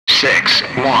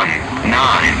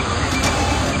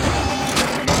619.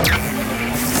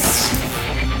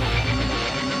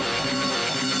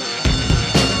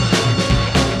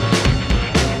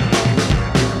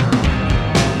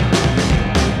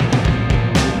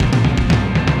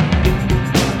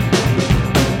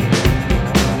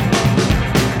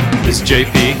 This is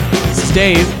JP. This is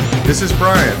Dave. This is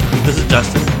Brian. This is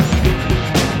Justin.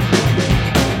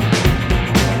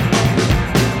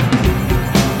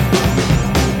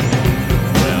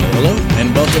 Hello,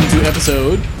 and welcome to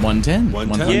episode 110.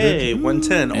 110. Yay,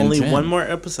 110. Only 10. one more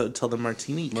episode till the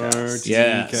Martini cast.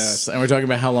 Yes, and we're talking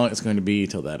about how long it's going to be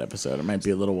till that episode. It might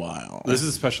be a little while. This is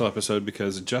a special episode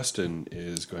because Justin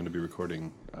is going to be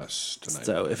recording us tonight.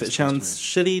 So if it sounds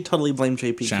shitty, totally blame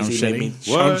JP because Sounds he made me.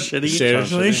 shitty? What? Sounds shitty.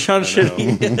 Seriously? Sounds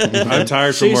shitty. I'm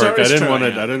tired from She's work. I always didn't want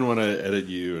trying. to. I didn't want to edit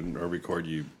you or record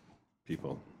you,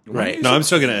 people. Right. No, I'm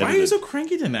still going to edit. Why are you it. so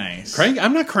cranky tonight? Cranky?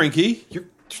 I'm not cranky. You're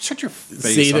shut your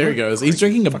face. See, there I'm he not goes. He's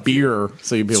drinking a beer,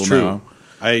 so you people It's true. know.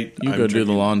 I'm go do the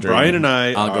drinking- laundry. Brian and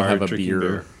I I'll go are have a drinking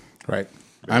beer. Right.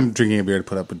 I'm drinking a beer to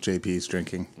put up with JP's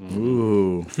drinking.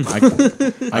 Ooh.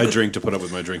 I drink to put up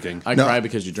with my drinking. I No. cry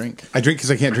because you drink. I drink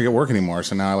because I can't drink at work anymore,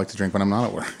 so now I like to drink when I'm not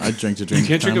at work. I drink to drink. You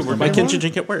can't drink at work. Why can't you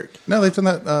drink at work? No, they've done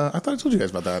that. I thought I told you guys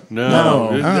about that.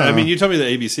 No. No. I mean, you told me that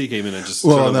ABC came in and just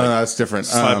Well, sort of no, like that's different.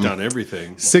 slapped down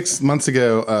everything. 6 months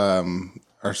ago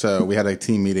or so, we had a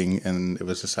team meeting, and it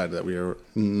was decided that we were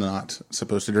not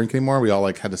supposed to drink anymore. We all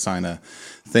had to sign a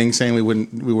thing saying we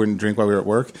wouldn't drink while we were at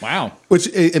work. Wow. Which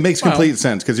it makes complete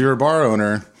sense because you're a bar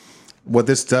owner. What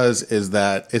this does is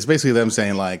that it's basically them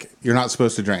saying you're not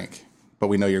supposed to drink, but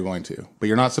we know you're going to. But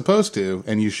you're not supposed to,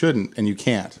 and you shouldn't, and you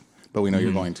can't, but we know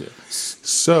you're going to.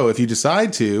 So if you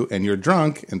decide to, and you're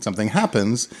drunk, and something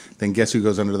happens, then guess who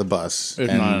goes under the bus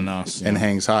If not an us, and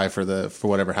hangs high for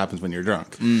whatever happens when you're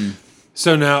drunk.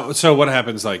 So what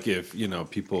happens if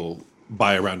people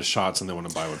buy a round of shots and they want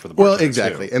to buy one for the Well, bartender,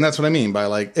 exactly, too? and that's what I mean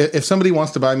by if somebody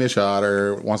wants to buy me a shot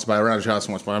or wants to buy a round of shots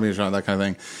and wants to buy me a shot, that kind of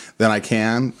thing, then I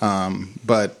can.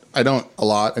 But I don't a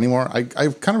lot anymore. I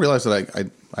kind of realized that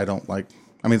I don't like.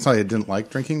 I mean, it's not like I didn't like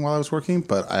drinking while I was working,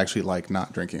 but I actually like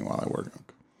not drinking while I work.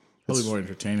 Probably more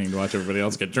entertaining to watch everybody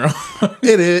else get drunk.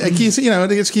 It is. It keeps it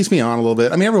just keeps me on a little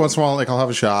bit. I mean, every once in a while, I'll have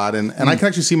a shot, and I can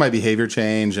actually see my behavior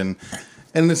change, and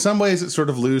in some ways, it's sort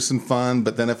of loose and fun.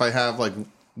 But then if I have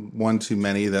one too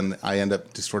many, then I end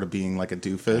up just sort of being like a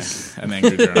doofus. An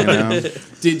angry drunk. You know?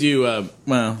 Did you?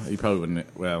 Well, you probably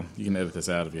wouldn't. Well, you can edit this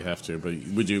out if you have to. But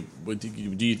would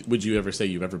you ever say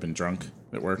you've ever been drunk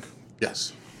at work?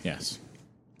 Yes, Yes.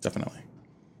 definitely.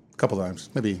 A couple times,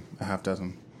 maybe a half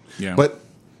dozen. Yeah. But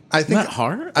I think Not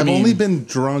hard? I've I mean- only been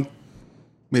drunk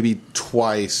maybe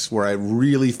twice where I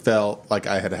really felt like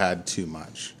I had too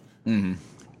much. Mm-hmm.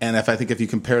 And if you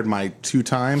compared my 2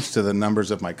 times to the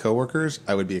numbers of my coworkers,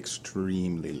 I would be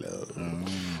extremely low.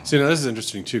 See, now this is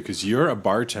interesting too because you're a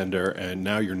bartender and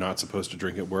now you're not supposed to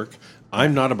drink at work.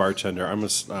 I'm not a bartender. I'm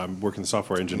working in the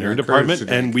software engineering You're encouraged department, to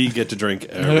drink. and we get to drink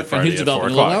every And Friday he's at 4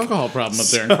 developing a little o'clock. alcohol problem up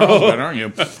there in Carlsbad, aren't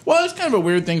you? Well, it's kind of a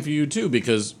weird thing for you too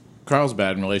because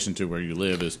Carlsbad, in relation to where you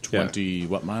live, is 20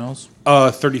 what miles?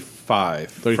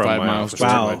 35. 35 from my miles. office to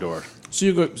Wow. my door. So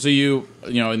you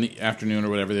in the afternoon or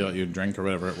whatever they let you drink or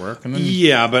whatever at work, and then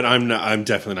Yeah, but I'm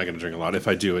definitely not going to drink a lot. If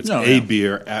I do, it's No, a yeah.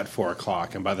 beer at 4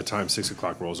 o'clock, and by the time 6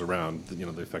 o'clock rolls around,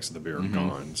 the effects of the beer are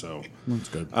gone. So that's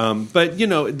good. but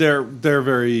they're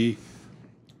very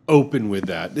open with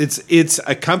that. It's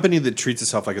a company that treats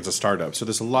itself like it's a startup. So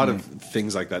there's a lot of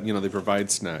things like that. They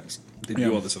provide snacks. They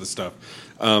do all this other stuff.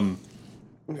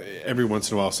 Every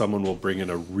once in a while, someone will bring in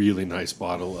a really nice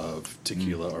bottle of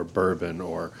tequila or bourbon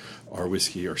or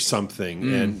whiskey or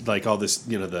something, and all this,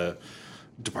 the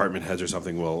department heads or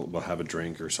something will have a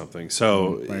drink or something.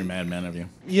 So Very Mad Men of you.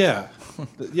 yeah,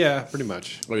 pretty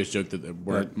much. I always joke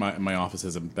that my office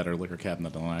has a better liquor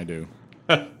cabinet than I do.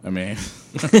 I mean,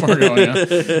 we're going,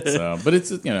 so, but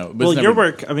it's but Well, it's never, your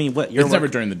work. I mean, what your It's work? never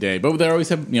during the day, but they always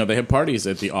have they have parties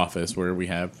at the office where we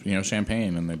have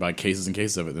champagne and they buy cases and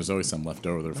cases of it. There's always some left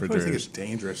over the I think refrigerators. it's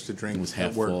dangerous to drink was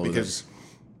half at work full of because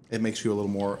it makes you a little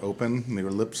more open and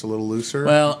your lips a little looser.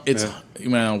 Well,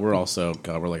 we're also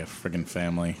we're like a friggin'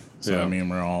 family. So Yeah. I mean,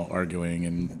 we're all arguing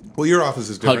and well, your office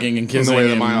is different hugging and from kissing the way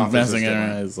that and my office is messing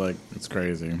different. around. It's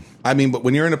crazy. I mean, but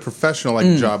when you're in a professional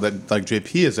job that like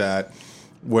JP is at,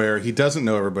 where he doesn't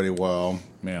know everybody well,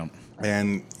 Yeah.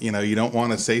 and you don't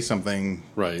want to say something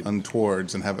Right.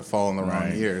 untowards and have it fall in the wrong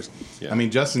Right. ears. Yeah. I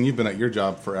mean, Justin, you've been at your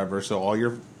job forever, so all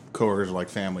your coworkers are like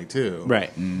family too,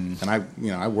 Right. And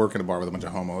I work in a bar with a bunch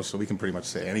of homos, so we can pretty much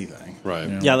say anything. Right.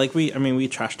 Yeah. Yeah, we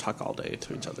trash talk all day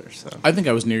to each other. So I think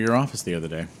I was near your office the other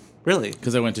day. Really?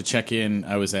 Because I went to check in.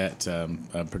 I was at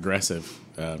Progressive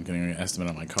getting an estimate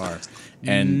on my car.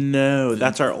 And No,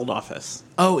 that's our old office.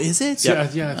 oh, is it? Yeah,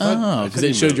 I thought because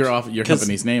it showed your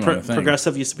company's name on the thing.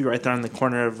 Progressive used to be right there on the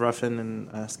corner of Ruffin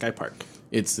and Sky Park.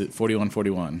 It's at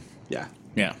 4141. Yeah.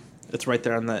 Yeah. It's right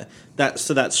there on that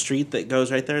street that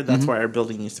goes right there. That's where our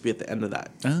building used to be at the end of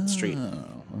that street.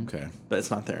 Oh, okay. But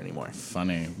it's not there anymore.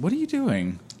 Funny. What are you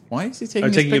doing? Why is he taking?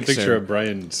 I'm this taking a picture of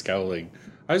Brian scowling.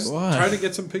 I was Why? trying to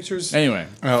get some pictures Anyway,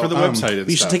 for the website and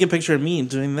You should stuff. take a picture of me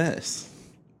doing this.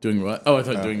 doing what? Oh, I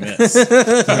thought doing this.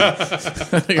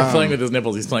 You're playing with his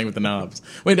nipples. He's playing with the knobs.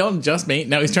 Wait, don't adjust me.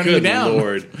 Now he's turning Good me down.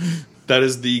 Lord. That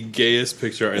is the gayest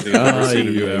picture I think I've ever seen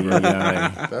of you ever.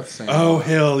 That's Oh,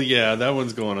 hell yeah. That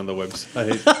one's going on the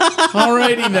website.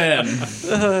 Alrighty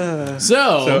then.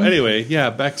 So Anyway, yeah,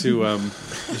 back to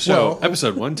the show. Well,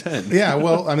 episode 110. Yeah,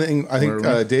 well, I think Where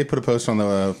are we? Dave put a post on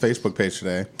the Facebook page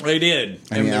today, I did,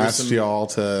 and he there was asked some, y'all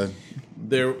to.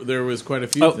 there was quite a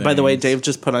few. Oh, by the way, things. Dave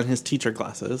just put on his teacher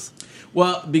glasses.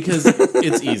 Well, because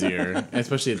it's easier,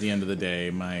 especially at the end of the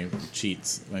day. My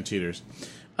cheaters.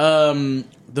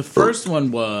 The first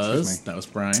one was that was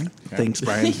Brian. Okay. Thanks,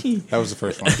 Brian. That was the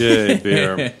first one. Yay,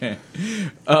 beer.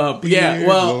 Yeah,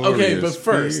 well, okay, glorious but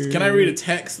first, beer. can I read a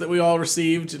text that we all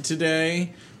received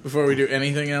today before we do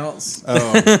anything else?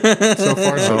 So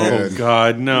far, so Oh, good.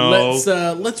 God, no.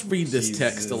 Let's read this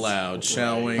text aloud,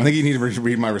 shall we? I think you need to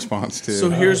read my response too. So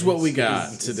here's what we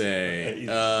got today.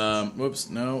 Whoops,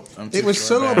 no. I'm too it was far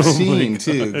so back. obscene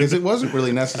too, because it wasn't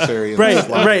really necessary. in Right, the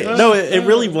slightest. right. No, it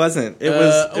really wasn't. It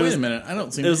was. Wait a minute. I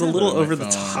don't seem. it was to a have little on my over the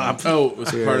phone. top. Oh, it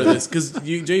was part of this because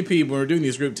JP, when we're doing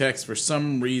these group texts, for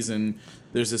some reason,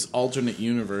 there's this alternate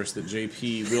universe that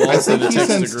JP will I also think he text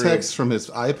the sends group. texts from his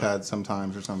iPad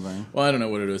sometimes or something. Well, I don't know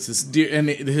what it is. It's and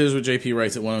here's what JP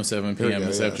writes at 1:07 There we p.m. go,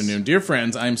 this yes. afternoon. Dear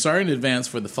friends, I'm sorry in advance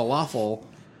for the falafel.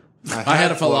 I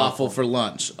had a falafel for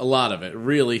lunch. A lot of it.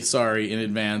 Really sorry in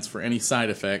advance for any side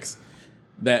effects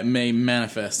that may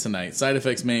manifest tonight. Side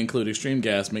effects may include extreme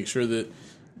gas. Make sure that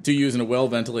to use in a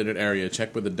well-ventilated area.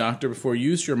 Check with the doctor before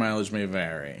use. Your mileage may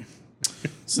vary.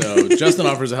 So Justin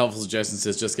offers a helpful suggestion.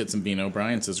 Says just get some Beano.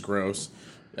 Brian says gross.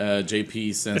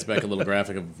 JP sends back a little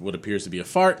graphic of what appears to be a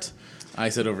fart. I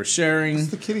said oversharing. What's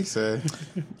the kitty say?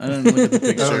 I don't look at the Oh,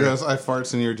 it picture. goes, I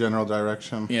farts in your general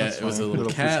direction. Yeah, That's it was a funny.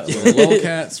 little cat, pussy. little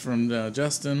lolcats from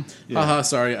Justin. Haha,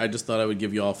 sorry, I just thought I would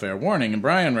give you all fair warning. And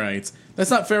Brian writes, that's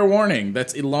not fair warning.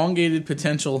 That's elongated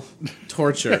potential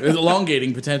torture.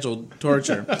 Elongating potential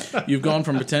torture. You've gone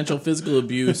from potential physical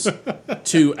abuse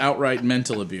to outright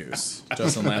mental abuse.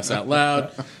 Justin laughs out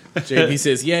loud. JP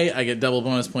says, yay, I get double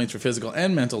bonus points for physical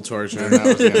and mental torture. And that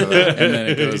was the end of that. And then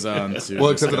it goes on to Well,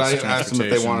 except that I discuss asked them if they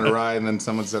transportation. wanted to ride, and then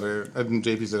someone said, and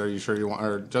JP said, "Are you sure you want?"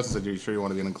 Or Justin said, "Are you sure you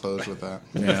want to get enclosed with that?"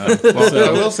 Yeah. Well,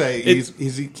 I will say he's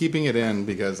keeping it in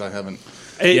because I haven't.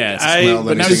 Yes, smelled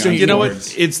but now anything he's drinking you know words.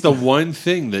 what? It's the one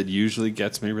thing that usually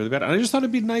gets me really bad. And I just thought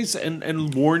it'd be nice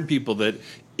and warn people that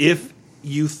if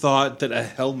you thought that a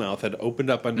hellmouth had opened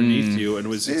up underneath you and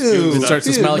was It starts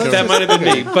to smell like that might have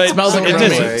been me, but smells like it a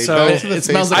didn't. runway. So It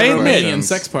smells like I a admit- Romanian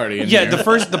sex party. In yeah, here.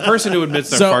 the person who admits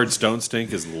their So- farts don't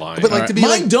stink is lying. But like to be Mine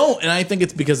like, don't, and I think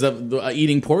it's because of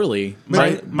eating poorly.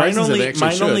 Mine Bryson said they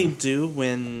actually should. only do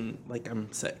when like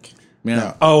I'm sick.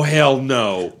 Yeah. oh hell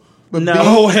no! but No.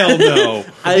 Oh hell no!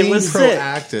 I being was sick.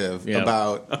 proactive Yeah.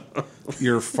 about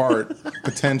your fart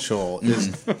potential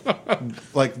is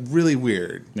like really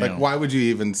weird. Yeah. Like, why would you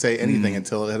even say anything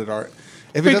until it had already?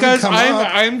 If it Because doesn't come up,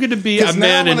 I'm going to be a 'cause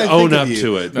man now and when I own think of up you-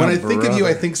 to it. When I Oh, think of you, I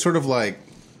brother. think sort of like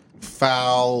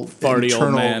foul Farty old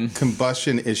internal man.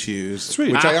 combustion issues,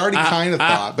 Sweet. which I already kind of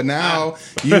thought, but now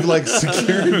you've like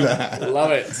secured that.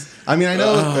 Love it. I mean, I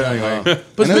know, but anyway.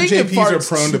 But I know speaking of JPs are farts-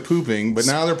 prone to pooping, but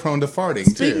now they're prone to farting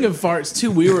Speaking too. of farts,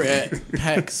 too, we were at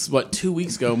PEX, 2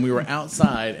 weeks ago, and we were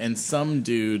outside, and some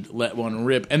dude let one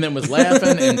rip, and then was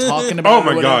laughing and talking about Oh it or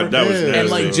my whatever. god, that was Yeah. nasty. And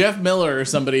like Jeff Miller or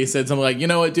somebody said something like, you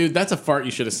know what, dude, that's a fart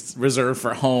you should have reserved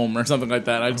for home or something like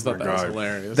that. I just thought that was God.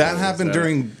 hilarious. That happened So-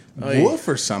 during yeah. Woof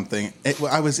or something.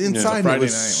 I was inside and it Friday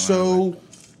was night, so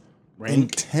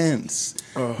intense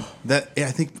that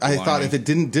I thought if it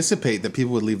didn't dissipate that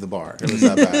people would leave the bar. It was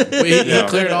that bad. Well, he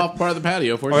cleared off part of the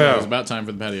patio. Fortunately, yeah. it was about time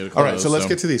for the patio to close. All right, so let's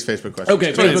get to these Facebook questions.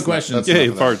 Okay, Facebook questions. yeah,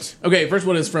 enough of that. farts. Okay, first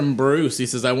one is from Bruce. He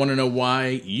says, I want to know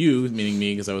why you, meaning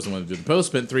me, because I was the one to do the post,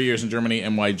 spent 3 years in Germany,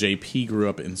 and why JP grew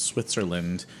up in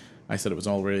Switzerland. I said it was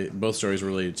all both stories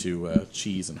related to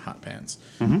cheese and hot pans.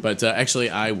 But actually,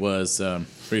 I was, the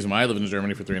reason why I lived in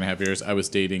Germany for 3.5 years, I was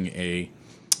dating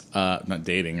not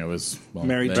dating, I was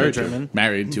Married to a German.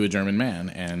 Married to a German man,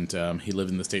 and he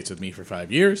lived in the States with me for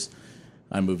 5 years.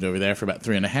 I moved over there for about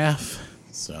 3.5,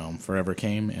 so forever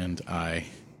came, and I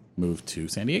move to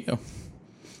San Diego.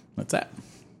 That's that.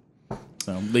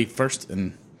 So leave first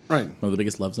and Right. one of the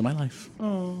biggest loves of my life.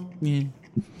 Oh. Yeah.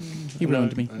 He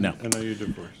ruined me. No. I know you're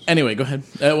divorced. Anyway, go ahead.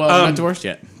 Well, I'm not divorced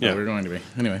yet. But yeah. we're going to be.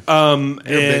 Anyway.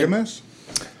 You're bigamous?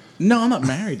 No, I'm not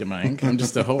married to Mike. I'm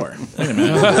just a whore. Wait a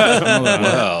minute.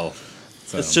 Well,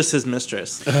 It's just his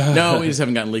mistress. No, we just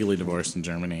haven't gotten legally divorced in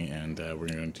Germany, and we're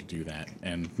going to do that.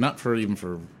 And not for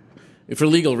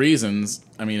legal reasons.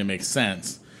 I mean, it makes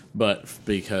sense, but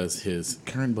because his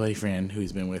current boyfriend, who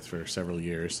he's been with for several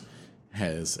years,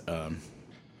 has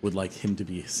would like him to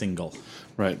be single.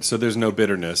 right. So there's no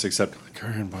bitterness except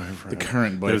current boyfriend. The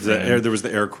current boyfriend. There was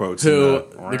the air quotes. Who,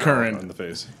 in the current on the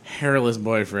face. hairless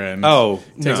boyfriend. Oh,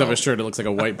 takes no. off his shirt. It looks like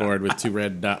a whiteboard with 2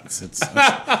 red dots.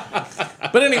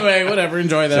 But anyway, whatever.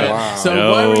 Enjoy that. Wow. So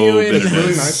No why were you in? It's really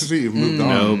nice to see you've moved on.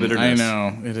 No bitterness. I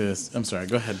know it is. I'm sorry.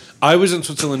 Go ahead. I was in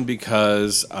Switzerland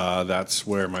because that's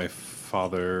where my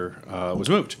father was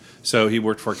moved. So he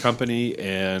worked for a company,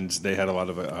 and they had a lot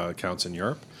of accounts in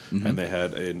Europe, and they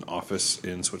had an office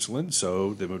in Switzerland.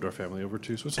 So they moved our family over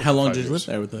to Switzerland. How long 5 did you years.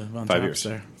 live there with the Von 5 Topps years.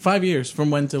 there? 5 years. From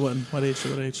when to what? What age to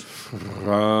what age?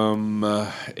 From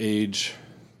age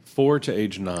 4 to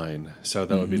age 9. So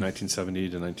that would be 1970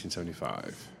 to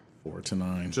 1975. 4 to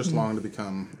 9. Just long to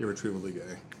become irretrievably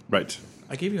gay. Right.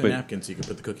 I gave you a Wait. napkin so you could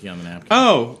put the cookie on the napkin.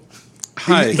 Oh,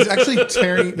 hi. He's actually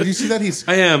tearing. Did you see that? He's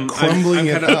I am crumbling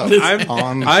it up.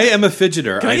 I am a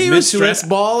fidgeter. Can I I'm give you a into stress it.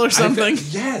 ball or something?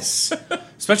 Yes.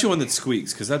 Especially one that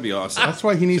squeaks, because that'd be awesome. That's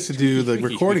why he needs to do the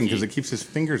Squeaky, recording, squeaky. because it keeps his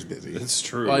fingers busy. It's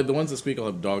true. Well, the ones that squeak will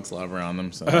have dog slobber on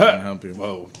them, so I can help you.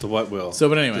 Whoa, the what will? So,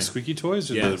 but anyway. The squeaky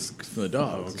toys? Or Yes, the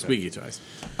dogs, the squeaky toys.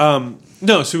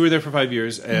 No, so we were there for 5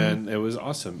 years, and it was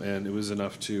awesome, and it was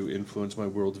enough to influence my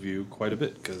worldview quite a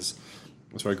bit, because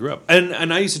that's where I grew up.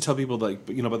 And I used to tell people, like,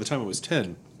 by the time I was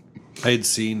 10, I had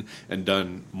seen and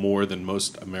done more than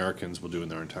most Americans will do in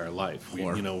their entire life.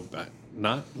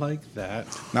 Not like that.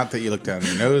 Not that you look down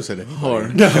your nose at it. Or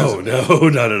No,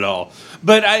 not at all.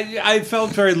 But I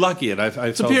felt very lucky, and I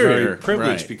felt Superior, very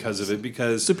privileged right. because of it.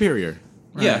 Because superior.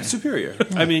 yeah, superior.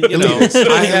 I mean, Elitist.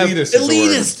 I have Elitist is the word.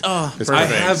 Elitist. Oh, It's I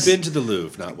perfect. have been to the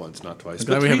Louvre, not once, not twice,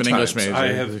 glad but we have 3 an English times. major. I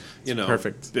have,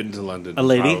 Perfect. been to London A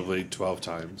lady? probably 12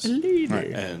 times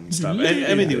Anyway. and stuff. And,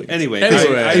 I mean, anyway, Anyway. I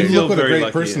And feel look what a very great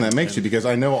lucky. person that makes you, because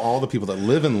I know all the people that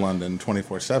live in London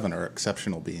 24/7 are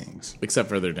exceptional beings, Except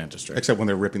for their dentistry. except when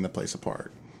they're ripping the place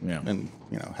apart. Yeah. And,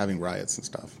 having riots and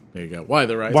stuff. There you go. Why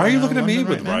the riots? Why are you now looking in at me London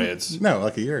with right now? riots? No,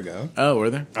 like a year ago. Oh, were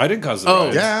there? I didn't cause the Oh,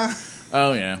 riots. Yeah.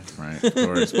 Oh, yeah. Right. Of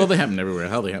course. Well, they happen everywhere.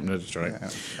 Hell, they happen to Detroit.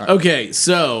 Yeah. Okay,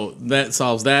 so that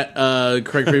solves that.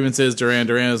 Craig Freeman says Duran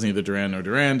Duran is neither Duran nor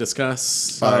Duran.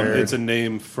 Discuss. It's a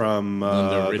name from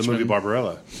the movie Richmond.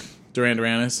 Barbarella. Duran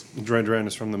Duran is. Duran Duran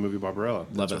is from the movie Barbarella.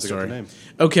 Love That's that where story. they got the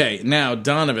name. Okay, now,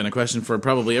 Donovan, a question for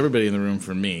probably everybody in the room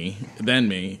for me,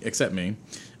 except me.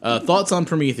 Thoughts on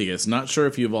Prometheus? Not sure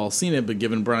if you've all seen it, but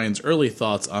given Brian's early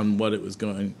thoughts on what it was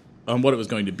going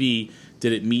to be,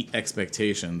 did it meet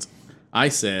expectations? I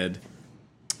said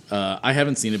I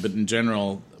haven't seen it,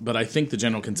 but I think the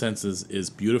general consensus is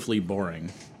beautifully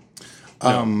boring.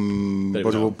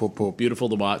 Beautiful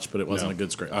to watch, but it wasn't a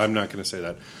good script. I'm not going to say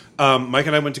that. Mike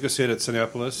and I went to go see it at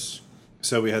Cinepolis.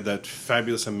 So we had that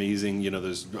fabulous, amazing,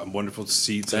 those wonderful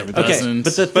seats and everything. Okay, Doesn't-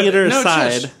 but the theater no,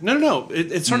 aside, No.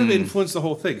 It sort of influenced the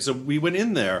whole thing. So we went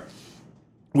in there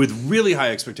with really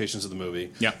high expectations of the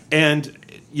movie. Yeah. And,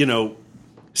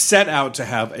 set out to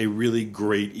have a really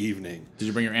great evening. Did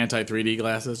you bring your anti-3D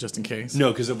glasses just in case?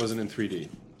 No, because it wasn't in 3D.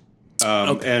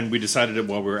 And we decided it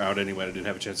while we were out anyway. I didn't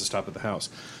have a chance to stop at the house.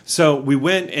 So we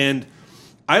went, and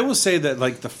I will say that,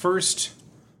 like, the first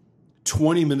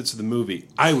 20 minutes of the movie,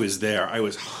 I was there. I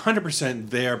was 100%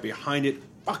 there, behind it,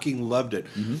 fucking loved it.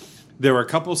 Mm-hmm. There were a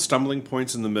couple stumbling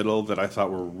points in the middle that I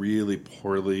thought were really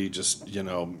poorly just,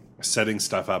 setting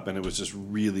stuff up, and it was just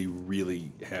really,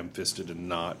 really ham-fisted and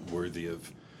not worthy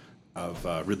of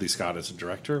Ridley Scott as a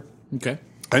director. Okay.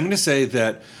 I'm going to say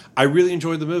that I really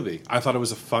enjoyed the movie. I thought it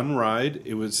was a fun ride.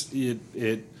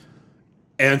 It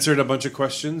answered a bunch of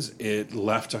questions. It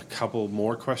left a couple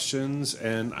more questions,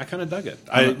 and I kind of dug it.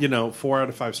 4 out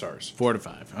of 5 stars. 4 to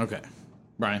 5. Okay.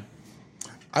 Brian?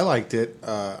 I liked it.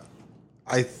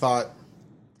 I thought,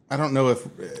 I don't know if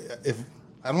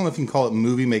you can call it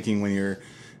movie making when you're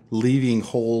leaving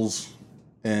holes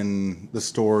in the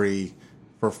story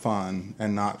for fun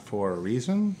and not for a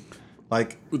reason.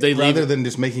 Like, rather than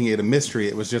just making it a mystery,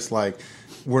 it was just like,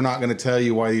 we're not going to tell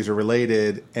you why these are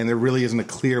related, and there really isn't a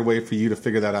clear way for you to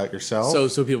figure that out yourself.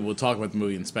 So people will talk about the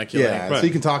movie and speculate. Yeah, Right. so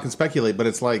you can talk and speculate, but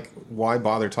it's like, why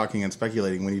bother talking and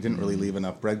speculating when you didn't really leave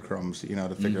enough breadcrumbs, to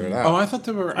figure it out? Oh, I thought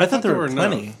there were there were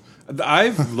plenty.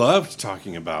 I've loved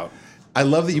talking about I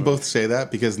love that you both say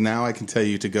that because now I can tell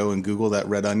you to go and Google that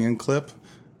Red Onion clip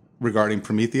regarding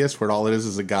Prometheus, where all it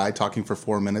is a guy talking for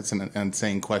 4 minutes and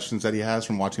saying questions that he has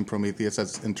from watching Prometheus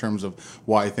as in terms of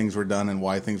why things were done and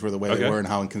why things were the way they were and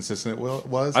how inconsistent it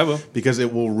was. I will. Because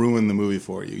it will ruin the movie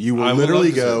for you. You will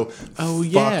literally go, oh,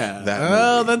 fuck yeah. that movie.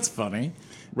 Oh, that's funny.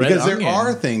 Because there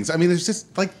are things. I mean, there's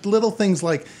just like little things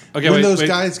like when those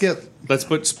guys get... Let's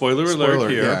put spoiler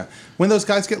alert here. Yeah. When those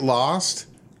guys get lost,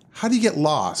 how do you get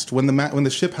lost when the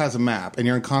ship has a map and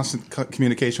you're in constant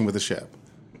communication with the ship?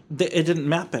 It didn't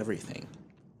map everything.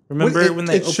 Remember when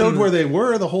it showed where they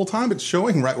were the whole time? It's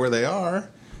showing right where they are,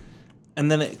 and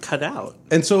then it cut out.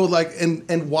 And so, like,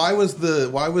 and why was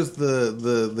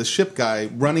the ship guy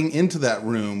running into that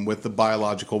room with the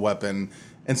biological weapon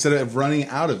instead of running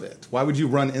out of it? Why would you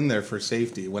run in there for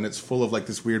safety when it's full of like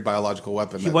this weird biological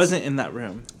weapon? He wasn't in that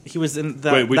room. He was in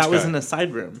that. Wait, that was in a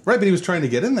side room. Right, but he was trying to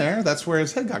get in there. That's where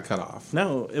his head got cut off.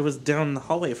 No, it was down the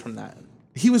hallway from that.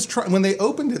 He was trying when they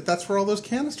opened it. That's where all those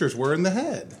canisters were in the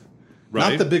head,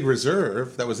 not the big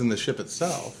reserve that was in the ship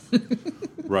itself.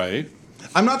 Right.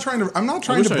 I'm not trying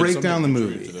to break down the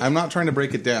movie. I'm not trying to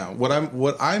break it down.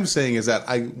 What I'm saying is that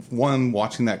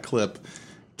watching that clip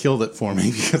killed it for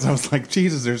me because I was like,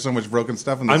 Jesus, there's so much broken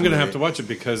stuff in this I'm going to movie. have to watch it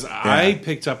because I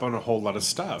picked up on a whole lot of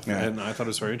stuff and I thought it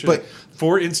was very interesting. But,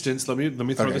 for instance, let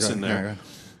me throw this in there. Yeah.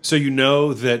 So you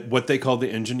know that what they call the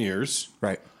engineers,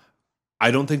 right? I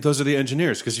don't think those are the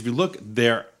engineers because if you look,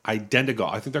 they're identical.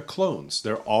 I think they're clones.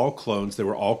 They're all clones. They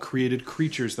were all created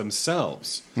creatures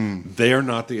themselves. They are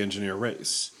not the engineer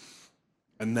race.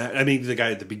 And that, I mean, the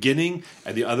guy at the beginning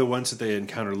and the other ones that they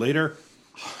encounter later,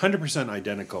 100%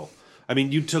 identical. I mean,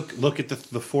 look at the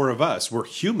four of us. We're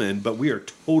human, but we are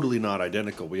totally not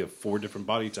identical. We have 4 different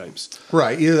body types.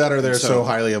 Right. Either that or they're so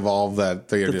highly evolved that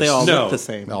they all look the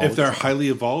same. If they're highly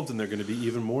evolved, then they're going to be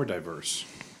even more diverse.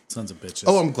 Sons of bitches.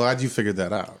 Oh, I'm glad you figured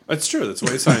that out. That's true. That's the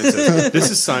way science is.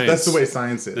 This is science. That's the way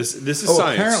science is. This is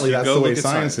science. Apparently, that's the way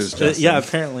science is. Justin. Yeah,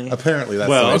 apparently. Apparently, that's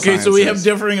the way okay. science So we is. have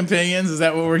differing opinions. Is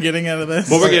that what we're getting out of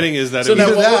this? What we're getting is that So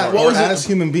Either now, that, what or was it? as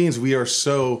human beings, we are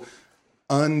so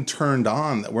unturned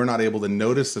on that we're not able to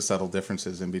notice the subtle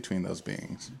differences in between those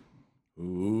beings.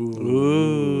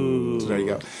 Ooh. So there you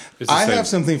go. I have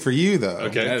something for you, though.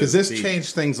 Okay. Because this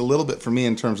changed things a little bit for me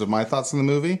in terms of my thoughts on the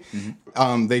movie.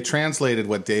 Mm-hmm. They translated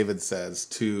what David says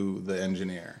to the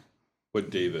engineer. What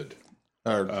David?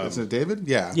 Or is it David?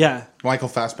 Yeah. Yeah. Michael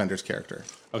Fassbender's character.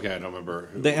 Okay, I don't remember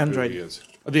the android. who he is.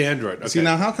 Oh, the android. Okay. See,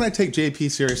 now how can I take JP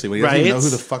seriously when he doesn't even know who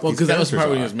the fuck Well, these because that was the characters part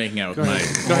when he are? was making out with Mike.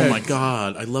 Oh my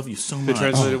God, I love you so They much.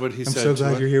 translated what he said. I'm so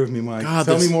glad you're here with me, Mike. God,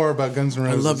 Tell me more about Guns N' I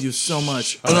Roses. love you so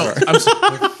much. Oh, no, I'm so,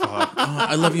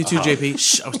 I love you too, JP.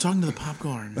 Shh, I was talking to the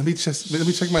popcorn. Let me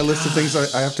check my list of things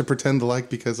I have to pretend to like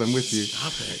because I'm with you.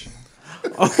 Stop it.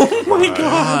 Oh my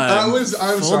God! I'm Fold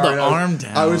sorry. the arm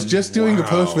down. I was just doing a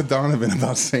post with Donovan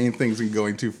about saying things and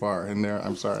going too far, and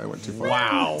I'm sorry, I went too far.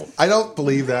 Wow. I don't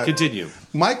believe that. Continue.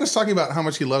 Mike was talking about how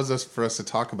much he loves us for us to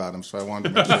talk about him, so I wanted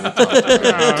to make sure we talked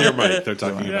about Dear Mike, they're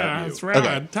talking about you. Yeah, it's rad.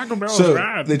 Okay. Taco Bell So is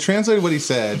rad. they translated what he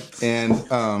said, and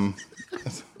I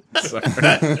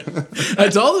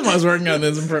told him I was working on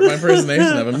this my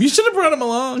impersonation of him. You should have brought him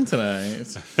along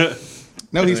tonight.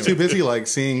 no, he's too busy like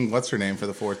seeing what's her name for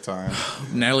the 4th time.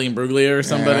 Natalie Imbruglia or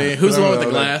somebody. Yeah. Who's the one with the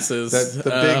No, glasses? the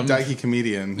big dykey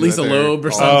comedian. Lisa that they're Loeb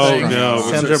or all something. Oh, no.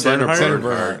 Sandra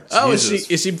Bernhard? Oh, Jesus.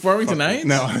 is she performing tonight?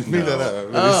 No, I made that up.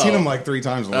 We've seen him like 3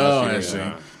 times in the Oh, last I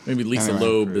year. see. Maybe Lisa Anyway.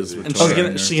 Loeb is And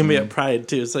returning. she's gonna be at Pride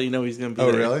too, so you know he's gonna be.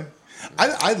 Oh, there. really?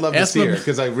 I'd love to Ask see him- her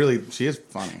because she is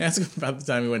funny. Ask him about the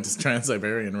time he went to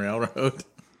Trans-Siberian Railroad.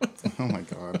 Oh my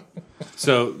god.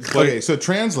 So, Okay, so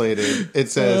translated, it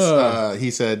says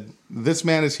he said, "This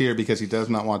man is here because he does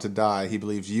not want to die. He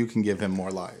believes you can give him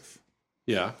more life."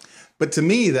 yeah. But to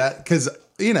me, that because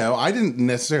I didn't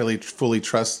necessarily fully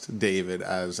trust David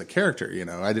as a character.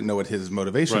 I didn't know what his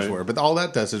motivations Right. were. But all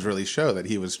that does is really show that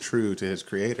he was true to his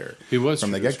creator. He was from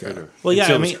the true to his get go. creator. Well, yeah,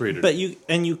 Until I it was mean, created. but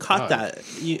you caught that.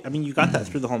 You got that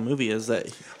through the whole movie. Is that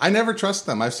I never trust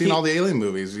them. I've seen all the alien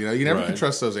movies. You never Right. can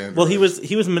trust those androids. well, he was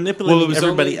manipulating Well, it was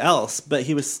everybody only- else, but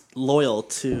he was loyal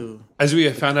to. As we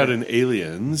found out in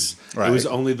Aliens, Right. it was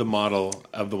only the model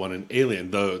of the one in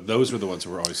Alien. Those were the ones who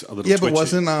were always a little Yeah, but twitchy.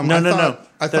 wasn't No.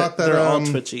 I thought that they're all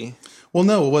twitchy. Well,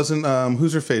 no, it wasn't.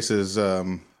 Who's her face's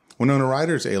Winona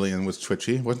Ryder's alien was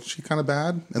twitchy. Wasn't she kind of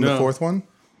bad in the No. 4th one?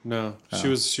 No, she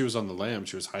was on the lam.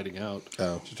 She was hiding out.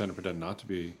 Oh. She was trying to pretend not to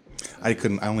be. I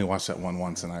only watched that one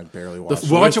once, and I barely watched.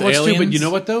 Fourth Well, watch it once too, but Aliens? you know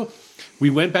what though? We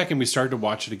went back and we started to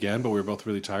watch it again, but we were both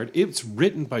really tired. It's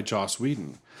written by Joss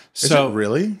Whedon. Is it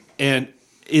really? And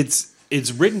it's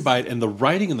it's written by it, and the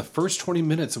writing in the first 20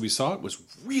 minutes that we saw it was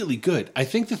really good. I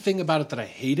think the thing about it that I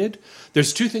hated,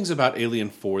 there's two things about Alien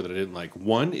 4 that I didn't like.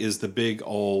 One is the big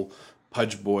old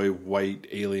Pudge Boy white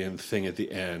alien thing at the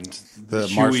end.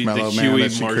 The marshmallow man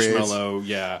that she marshmallow,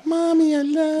 yeah. Mommy, I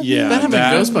love you. Yeah, That happened in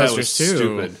Ghostbusters was too.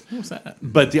 stupid. What was that?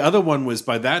 But the other one was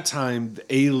by that time,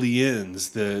 the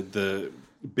aliens, the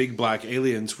big black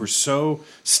aliens were so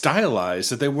stylized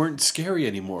that they weren't scary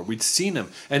anymore. We'd seen them.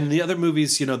 And in the other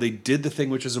movies, you know, they did the thing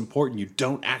which is important. You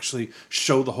don't actually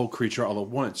show the whole creature all at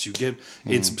once. You get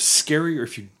it's scarier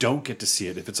if you don't get to see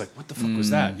it. If it's like, what the fuck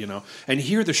was that? You know? And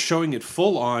here they're showing it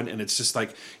full on, and it's just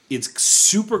like it's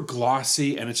super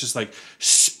glossy, and it's just like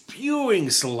spewing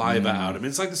saliva out. I mean,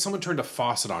 it's like someone turned a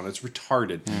faucet on. It's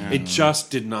retarded. It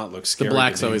just did not look scary. The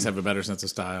blacks to me. always have a better sense of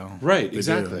style. Right, They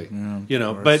exactly. do. Yeah, you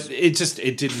know, but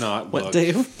it did not What, look.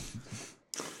 Dave?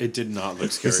 It did not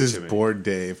look scary This is to me. bored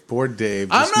Dave. Bored Dave.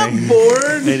 I'm just not made-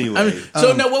 bored. Anyway.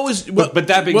 So now what was? But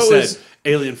that being what said, was-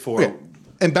 Alien 4. Okay.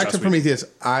 And back to Trust me. Prometheus,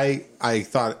 I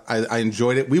thought I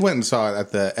enjoyed it. We went and saw it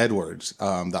at the Edwards, the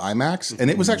IMAX,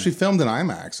 and it was actually filmed in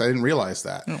IMAX. I didn't realize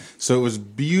that. So it was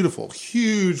beautiful,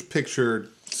 huge picture,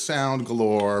 sound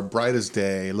galore, bright as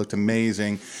day. It looked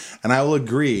amazing, and I will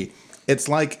agree. It's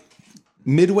like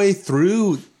midway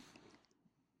through,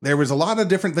 there was a lot of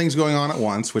different things going on at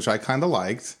once, which I kind of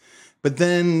liked, but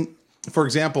then. For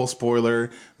example, spoiler,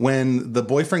 when the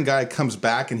boyfriend guy comes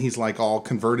back and he's like all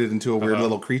converted into a weird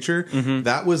little creature,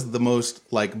 that was the most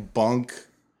like bunk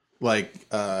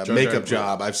makeup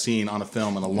job I've seen on a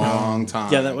film in a long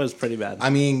time. Yeah, that was pretty bad. I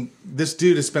mean, this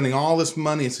dude is spending all this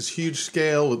money. It's this huge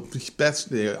scale with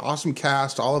best, awesome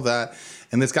cast, all of that.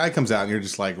 And this guy comes out and you're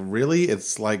just like, really?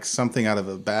 It's like something out of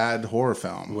a bad horror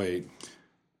film. Wait.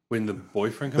 When the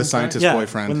boyfriend The comes scientist yeah,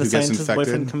 boyfriend when the who gets scientist infected.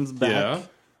 boyfriend comes back. Yeah.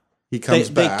 He comes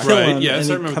They back. kill Right, him, yes,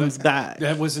 and I he remember comes that. back.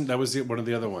 That wasn't one of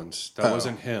the other ones. That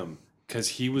wasn't him. Because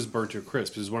he was burnt to a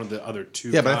crisp. It was one of the other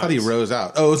two Yeah, but guys. I thought he rose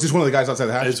out. Oh, it was just one of the guys outside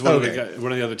the house? It's one of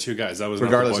the other two guys. That was not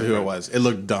the Regardless of who it boyfriend. was. It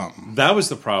looked dumb. That was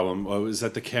the problem. Was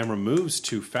that the camera moves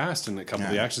too fast in a couple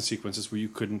of the action sequences where you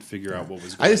couldn't figure out what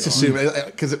was going on. I just assumed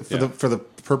because for the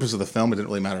purpose of the film, it didn't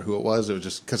really matter who it was. It was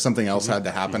just because something else had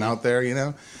to happen out there, you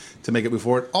know, to make it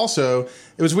before it. Also,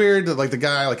 it was weird that like the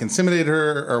guy like intimidated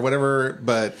her or whatever,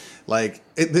 but like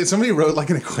somebody wrote like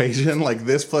an equation like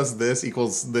this plus this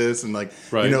equals this, and like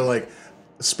Right. you know like.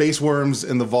 Space worms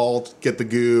in the vault get the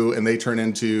goo and they turn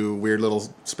into weird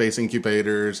little space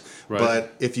incubators. Right.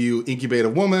 But if you incubate a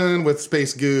woman with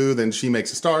space goo, then she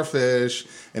makes a starfish.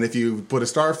 And if you put a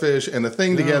starfish and a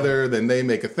thing together, then they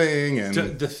make a thing. And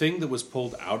The thing that was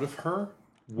pulled out of her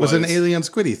was an alien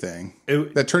squiddy thing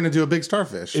It- that turned into a big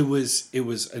starfish. It was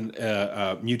an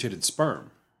mutated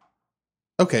sperm.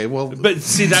 Okay, well, But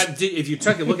see that if you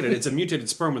take a look at it, it's a mutated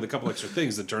sperm with a couple extra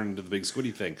things that turn into the big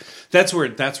squiddy thing. That's where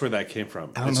that came from.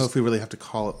 I don't know if we really have to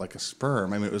call it like a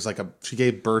sperm. I mean, it was like she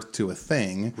gave birth to a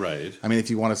thing, Right. I mean,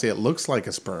 if you want to say it looks like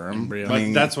a sperm, Embryo. I But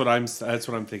mean, that's what I'm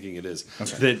thinking it is.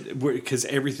 That because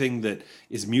everything that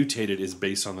is mutated is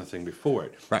based on the thing before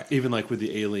it. Right. Even like with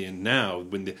the alien now,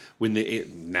 when the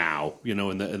now you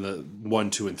know in the 1,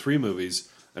 2, and 3 movies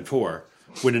and 4,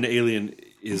 when an alien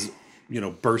is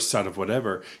bursts out of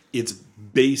whatever, it's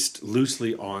based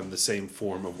loosely on the same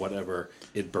form of whatever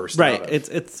it burst out of.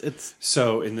 It's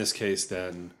So in this case,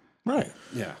 then right.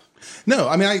 yeah. No,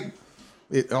 I mean,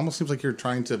 it almost seems like you're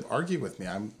trying to argue with me.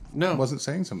 I No. wasn't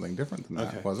saying something different than that,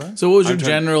 Okay. was I? So what was your I'm trying-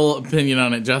 general opinion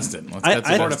on it, Justin? Let's get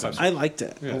to that. I liked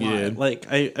it a lot. did. Like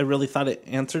I really thought it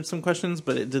answered some questions,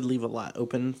 but it did leave a lot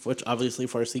open, which obviously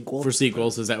for a sequel. For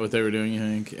sequels, is that what they were doing, you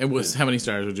think? It was. How many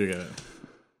stars would you give it?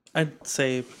 I'd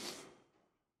say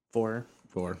 4.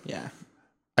 4. Yeah.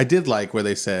 I did like where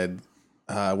they said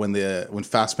when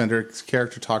Fassbender's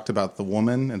character talked about the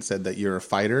woman and said that you're a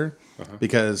fighter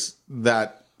because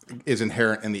that is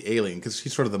inherent in the alien because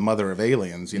she's sort of the mother of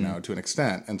aliens, to an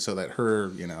extent, and so that her,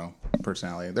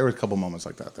 personality. There were a couple moments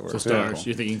like that were Stars. cool.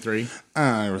 You're thinking 3?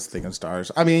 I was thinking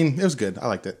stars. I mean, it was good. I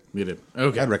liked it. You did.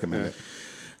 Okay. I'd recommend it.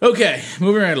 Okay,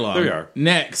 moving right along. There we are.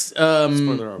 Next,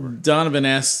 Spoiler over. Donovan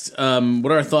asked,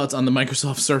 what are our thoughts on the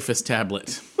Microsoft Surface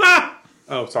tablet?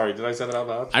 Oh, sorry. Did I say that out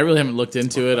loud? I really haven't looked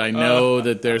into it. I know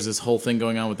that there's this whole thing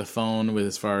going on with the phone, with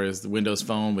as far as the Windows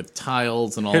Phone with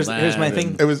tiles and all Here's that. my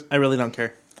thing. and I really don't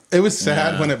care. It was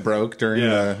sad when it broke during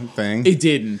the thing. It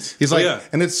didn't. He's like, yeah.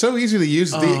 and it's so easy to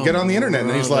use, get on the internet.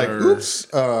 And he's like, brother. oops,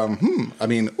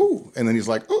 ooh. And then he's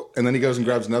like, ooh. And then he goes and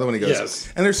grabs another one. He goes,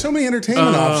 Yes. and there's so many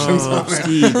entertainment options on it.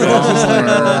 Steve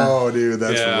Oh, dude,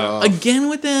 that's Yeah. rough. Again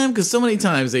with them, because so many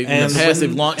times in And the past Win-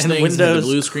 they've launched and things into the Windows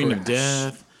blue screen of crash.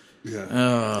 death.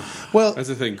 Yeah. Well, That's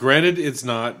the thing. Granted, that's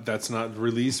not the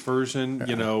release version.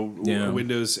 You know,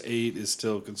 Windows 8 is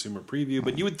still consumer preview.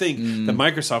 But you would think that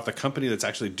Microsoft, the company that's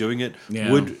actually doing it,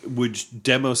 would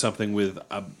demo something with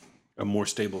a more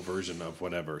stable version of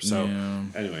whatever. So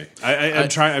anyway, I'm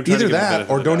trying. Either to give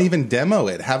that, or don't doubt. even demo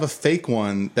it. Have a fake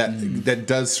one that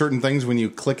does certain things when you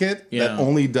click it that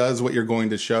only does what you're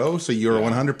going to show. So you're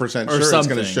 100% sure it's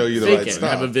going to show you the fake right it. stuff.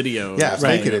 Have a video. Yeah,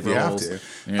 fake it if you have to.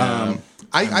 Yeah.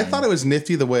 I thought it was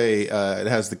nifty the way it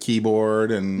has the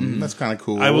keyboard, and that's kind of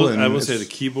cool. I will say the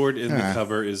keyboard in the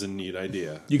cover is a neat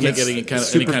idea. You can't get any kind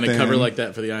of cover thin. like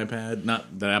that for the iPad.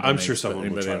 Not that Apple I'm makes, sure but someone will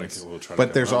anybody try else. to.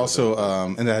 But there's also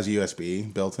and it has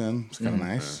USB built in. It's kind of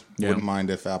nice. Yeah. Wouldn't mind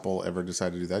if Apple ever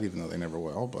decided to do that, even though they never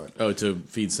will. But Oh, to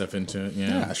feed stuff into it.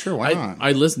 yeah, sure, why not?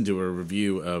 I listened to a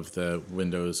review of the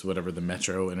Windows, whatever the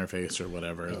Metro interface or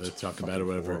whatever they talk about or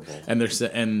whatever, horrible. and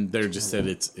they're just said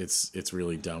it's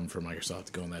really dumb for Microsoft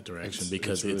to go in that direction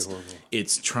because really horrible.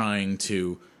 it's trying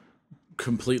to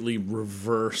completely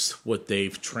reverse what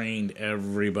they've trained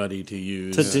everybody to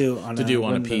use To do on a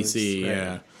Windows, PC. right.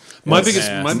 Yeah. My Yes.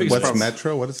 biggest what's problem.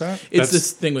 Metro? What is that? It's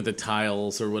this thing with the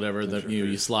tiles or whatever that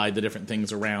you slide the different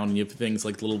things around and you have things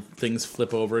like little things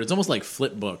flip over. It's almost like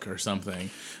Flipbook or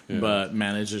something, but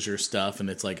manages your stuff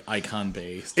and it's like icon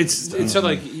based. It's so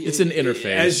like It's an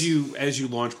interface. as you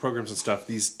launch programs and stuff.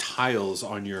 These tiles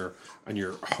on your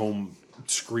home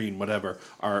screen, whatever,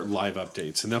 are live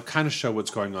updates, and they'll kind of show what's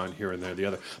going on here and there, the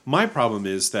other. My problem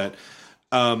is that.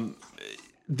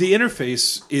 The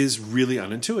interface is really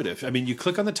unintuitive. I mean, you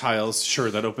click on the tiles, sure,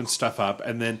 that opens stuff up,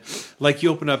 and then, like, you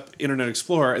open up Internet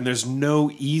Explorer, and there's no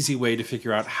easy way to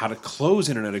figure out how to close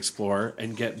Internet Explorer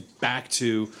and get back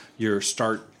to your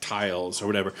start tiles or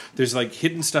whatever. There's, like,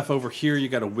 hidden stuff over here. You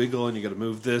got to wiggle, and you got to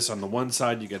move this on the one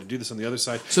side. You got to do this on the other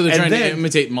side. So they're And trying to then-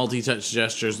 imitate multi-touch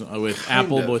gestures with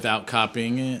Apple of. but without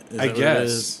copying it. Is I that what it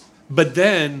is? guess. But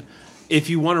then, if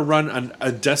you want to run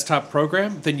a desktop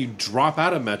program, then you drop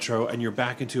out of Metro and you're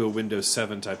back into a Windows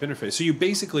 7 type interface. So you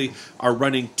basically are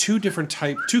running two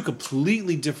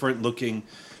completely different looking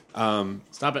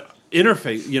Stop it.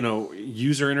 interface,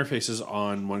 user interfaces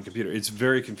on one computer. It's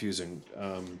very confusing.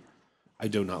 I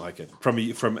do not like it from a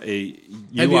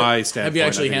UI standpoint. Have you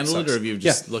actually I think handled it, or sucks. have you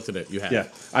just looked at it? You have. Yeah,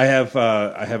 I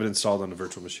have it installed on a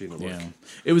virtual machine at work. Yeah.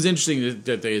 It was interesting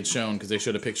that they had shown because they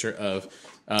showed a picture of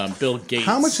Bill Gates.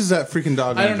 How much is that freaking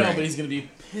dog? I don't know, drink? but he's going to be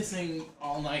pissing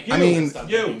all night. I mean, Stop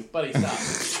you. drinking. Buddy, stop.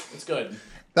 It's good.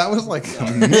 That was like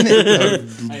a minute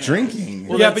of drinking.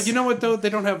 Well, Yeah, that's- but you know what though? They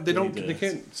does.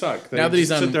 can't suck. They Now that he's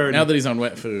just on sit there and now that he's on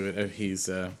wet food, he's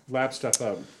lap stuff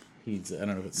up. I don't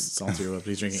know if it's salty or what, but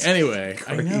he's drinking. Anyway,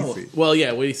 I know. Crazy. Well,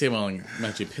 yeah, what do you say? Well, he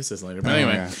actually pisses later. But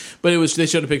anyway, yeah. but they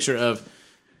showed a picture of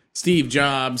Steve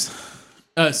Jobs.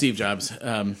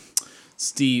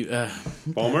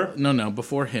 Ballmer? No,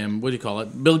 before him, what do you call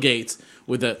it? Bill Gates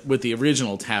with the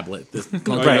original tablet, this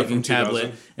clunky Right, looking from tablet,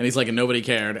 2000. and he's like, and nobody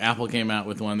cared. Apple came out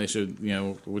with one. They showed,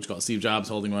 what you call it, Steve Jobs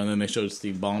holding one, and then they showed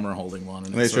Steve Ballmer holding one. And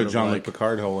And they it's sort showed of Jean-Luc like,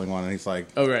 Picard holding one, and he's like,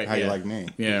 oh right, how yeah. you like me?"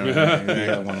 Yeah, right, He right.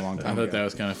 had one a long I time thought ago. that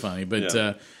was kind of funny,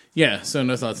 but yeah. So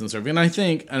no thoughts on surfing, and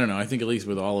I don't know. I think at least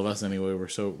with all of us anyway,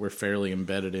 we're fairly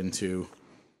embedded into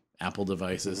Apple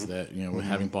devices that with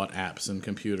having bought apps and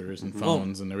computers and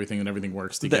phones and everything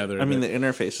works together. The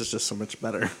interface is just so much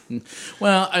better.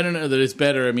 Well, I don't know that it's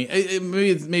better. I mean,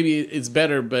 maybe it's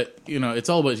better, but it's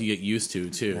all about you get used to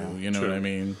too. You know what I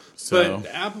mean? So But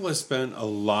Apple has spent a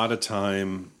lot of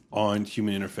time on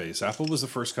human interface. Apple was the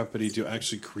first company to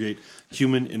actually create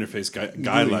human interface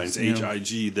guidelines,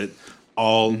 HIG, that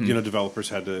all developers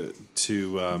had to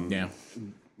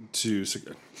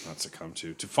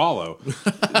follow.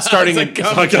 Starting in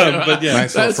but yeah.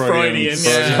 Nice that's little Freudian.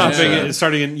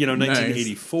 Starting in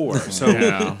 1984, so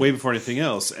Yeah. way before anything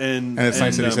else. And And it's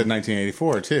nice that he said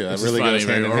 1984 too. That is really goes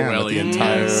funny, hand in very hand with the Orwellian.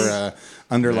 entire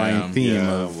underlying theme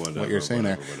Yeah, of what whatever, you're saying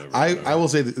there. whatever. I will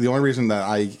say that the only reason that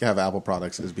I have Apple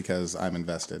products is because I'm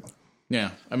invested.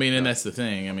 Yeah, I mean, and that's the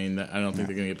thing. I mean, I don't think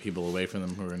they're going to get people away from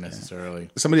them who are necessarily.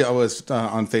 Somebody always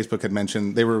on Facebook had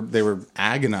mentioned they were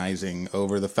agonizing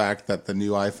over the fact that the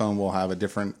new iPhone will have a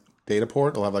different data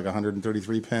port. It'll have like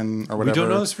 133 pin or we whatever. don't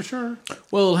know this for sure.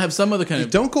 Well, it'll have some other kind of.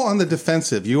 Don't go on the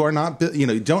defensive. You are not.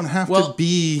 You don't have to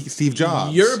be Steve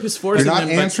Jobs. Europe is forcing You're not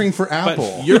them, but- answering for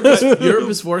Apple. Europe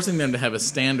is forcing them to have a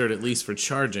standard, at least for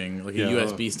charging, like a Yeah.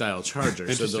 USB style charger.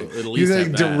 So Interesting. they'll at You least have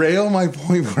like that. derail my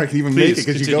point before I can even make Please, it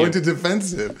because you go continue. into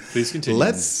defensive. Please continue.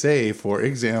 Let's say, for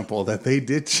example, that they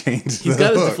did change. He's the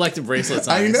got his hook. deflective bracelets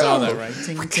on. I You saw know. that, right?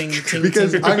 Ting, ting, ting,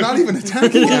 Because ting. I'm not even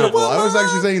attacking Apple. I was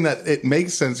actually saying that it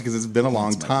makes sense because it's been a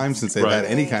long time since they've Right. had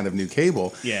any kind of new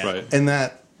cable. Yeah. Right. And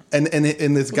that And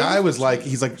this guy was like,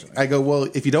 he's like, I go, well,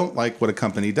 if you don't like what a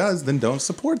company does, then don't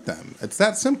support them. It's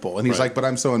that simple. And he's like, but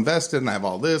I'm so invested, and I have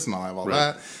all this, and I have all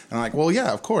that. And I'm like, well,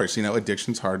 yeah, of course.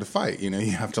 Addiction's hard to fight. You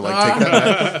have to like take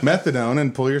that methadone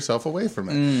and pull yourself away from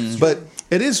it. But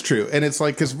it is true, and it's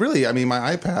like, because really, I mean,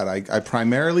 my iPad, I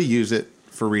primarily use it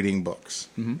for reading books.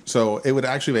 So it would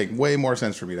actually make way more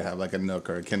sense for me to have like a Nook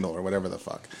or a Kindle or whatever the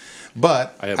fuck.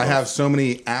 But I have so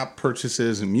many app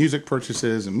purchases and music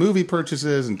purchases and movie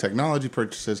purchases and technology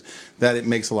purchases that it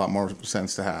makes a lot more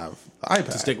sense to have the iPad.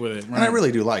 To stick with it. Right. And I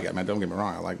really do like it. Man, don't get me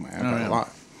wrong. I like my iPad a lot.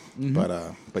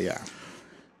 But yeah.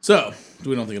 So,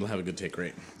 we don't think it'll have a good take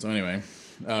rate. So anyway,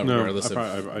 regardless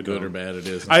of good or bad it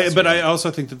is. But I also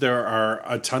think that there are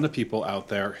a ton of people out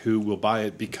there who will buy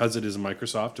it because it is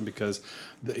Microsoft and because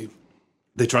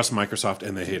they trust Microsoft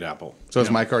and they hate Apple. So has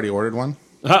Mike already ordered one?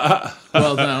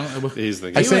 Well, no. He's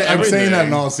thinking. I'm saying that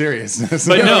in all seriousness.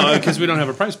 But no, because we don't have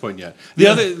a price point yet.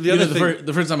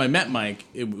 The first time I met Mike,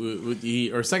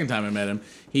 or second time I met him,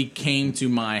 he came to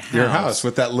my house. Your house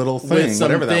with that little thing,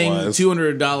 whatever that was.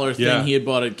 $200 thing he had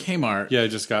bought at Kmart. Yeah,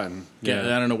 just gotten. Yeah.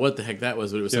 I don't know what the heck that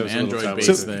was, but it was some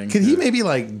Android-based thing. Could he maybe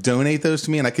like donate those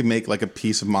to me, and I could make like a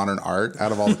piece of modern art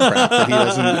out of all the crap that he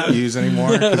doesn't use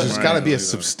anymore? Because there's got to be a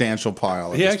substantial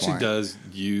pile. He actually does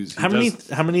use. How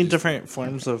many different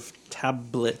forms of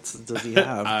tablets does he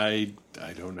have? I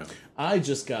don't know. I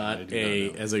just got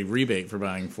as a rebate for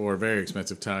buying 4 very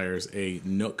expensive tires, a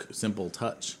Nook Simple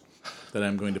Touch that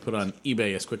I'm going to put on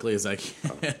eBay as quickly as I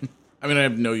can. I mean, I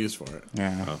have no use for it.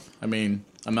 Yeah. I mean,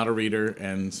 I'm not a reader,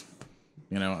 and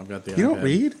I've got the. You don't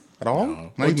read at all?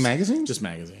 No. Not even magazines? Just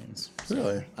magazines.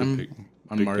 Really? Big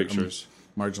pictures.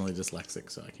 I'm marginally dyslexic,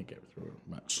 so I can't get through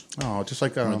much. Oh, just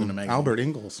like Albert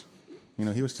Ingalls.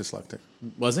 He was dyslexic.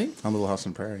 Was he? On Little House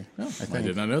on the Prairie. Oh, I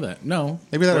did not know that. No.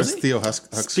 Maybe that was Theo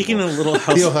Huxtable. Speaking of Little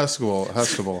House... Theo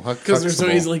Huxtable. Because they're so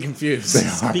easily confused.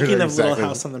 Speaking of Little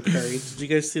House on the Prairie, did you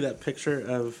guys see that picture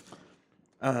of...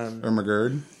 Irma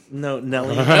Gerd? No,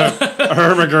 Nelly.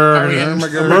 Irma Gerd.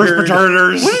 Merge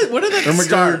Paterners. What did that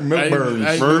start? Merge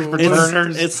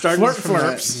Paterners. It started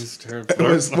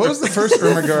Flurps. What was the first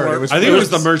Irma Gerd? I think it was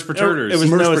the Merge Paterners. It was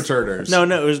Merge Paterners. No,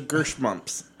 it was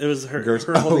Gershmumps. It was her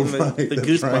holding the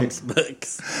Goosebumps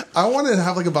books. I wanted to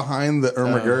have like a behind the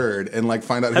Irma Gerd and like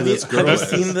find out who this girl is.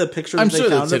 Have you seen the picture? I'm sure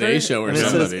the Today Show or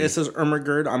somebody. It says Irma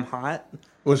Gerd, I'm hot.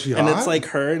 Was she hot? And it's like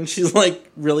her, and she's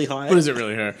like really hot. But is it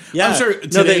really her? Yeah. I'm sure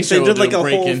they did like a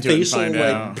break whole into facial it and find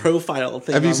out. profile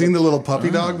thing. Have you seen the little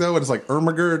puppy dog though? It's like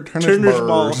Irma Gerd Turner's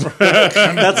Balls.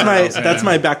 That's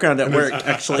my background at work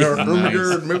actually. Irma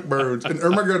Gerd milk birds and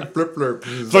Irma Gerd flip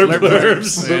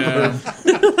flurps.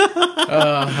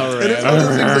 All right. And it's one of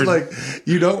those things that like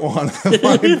you don't want to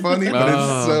find funny, but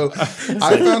it's so.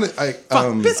 I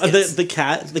found it. The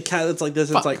cat that's like this.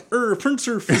 It's like Prince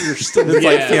first, and it's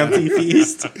like fancy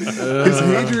feast. Because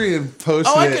Hadrian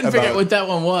posted. I couldn't figure out what that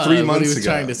one was. 3 months what he was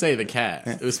ago. trying to say. The cat.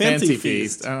 It was Fancy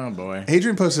Feast. Oh boy.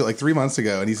 Hadrian posted it like 3 months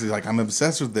ago, and he's like, "I'm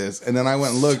obsessed with this." And then I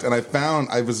went and looked, and I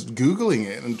was googling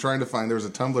it and trying to find. There was a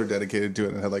Tumblr dedicated to it,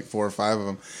 and it had like 4 or 5 of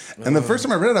them. And the first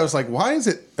time I read it, I was like, "Why is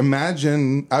it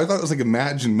imagine?" I thought it was like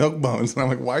imagine milk bones, and I'm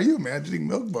like, "Why are you imagining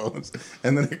milk bones?"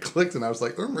 And then it clicked, and I was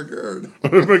like, "Irma Gerd."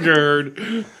 Irma Gerd.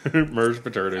 Merge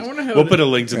Paterners. We'll put a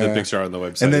link to the picture on the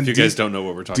website. And then if you guys don't know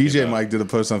what we're talking about. DJ Mike did a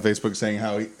post on Facebook saying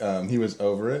how he was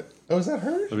over it. Oh, is that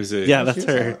her? Let me see. Yeah, that's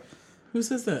her. Who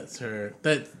says that's her?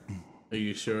 Are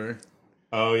you sure?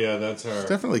 Oh yeah, that's her. It's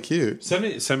definitely cute. Send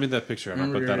me that picture, and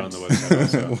I'll put that on the website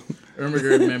also. Irma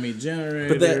Gerd Memi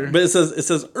Generator. But it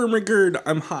says Irma Gerd,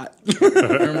 I'm hot.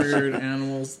 Irma Gerd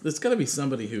animals. There's got to be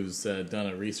somebody who's done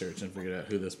a research and figured out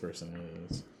who this person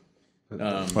is.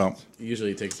 Well,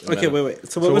 usually it takes. Okay,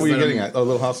 wait. So what were you getting at? Oh,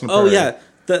 Little House on the Prairie. Oh yeah,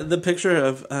 the picture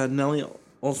of Nellie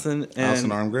Olson and Alison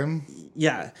Armgrim.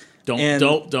 Yeah,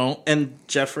 don't. And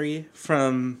Jeffrey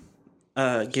from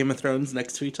Game of Thrones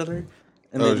next to each other,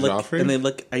 and Joffrey? they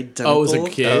look identical. Oh, as a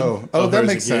kid. Oh, that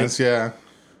makes sense. Yeah,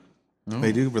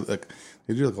 they do look.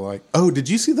 They do look alike. Oh, did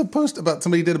you see the post about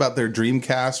somebody did about their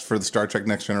Dreamcast for the Star Trek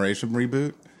Next Generation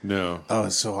reboot? No. Oh,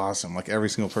 it's so awesome! Like every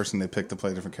single person they picked to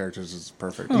play different characters is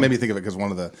perfect. It made me think of it because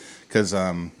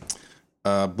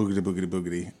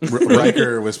Boogity.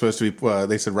 Riker was supposed to be.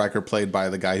 They said Riker played by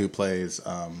the guy who plays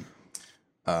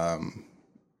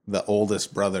the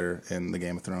oldest brother in the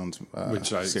Game of Thrones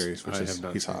series, which is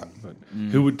he's hot. But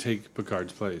who would take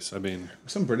Picard's place? I mean,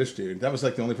 some British dude. That was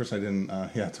like the only person I didn't.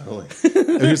 Yeah, totally.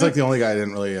 He was like the only guy I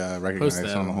didn't really recognize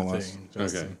on the whole list.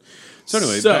 Okay. So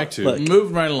anyway, back to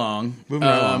moving right along.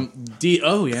 Deej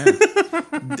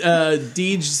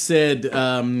said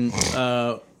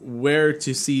where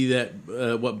to see that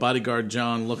what Bodyguard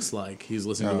John looks like. He's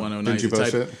listening to 109. Did you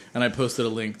post it? And I posted a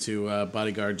link to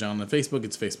Bodyguard John on Facebook.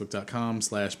 It's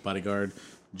facebook.com/bodyguard,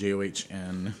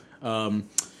 JOHN.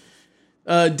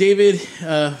 David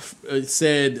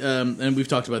said, and we've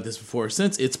talked about this before,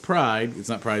 since it's Pride, it's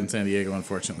not Pride in San Diego,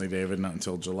 unfortunately, David, not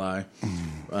until July.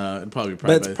 It'll probably be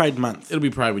Pride. But it's Pride Month. It'll be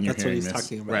Pride when you're That's what hearing he's this.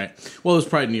 talking about. Right. Well, it was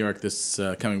Pride in New York this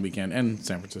coming weekend and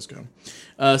San Francisco.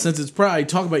 Since it's Pride,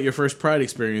 talk about your first Pride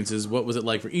experiences. What was it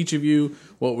like for each of you?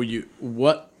 What were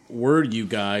you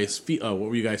guys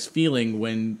feeling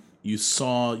when you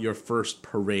saw your first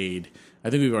parade? I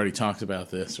think we've already talked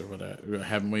about this, or whatever,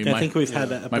 haven't we? I think we've had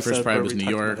that episode. My first Pride where was we New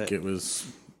talked York. about It was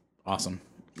awesome.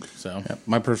 So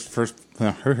My first fuck.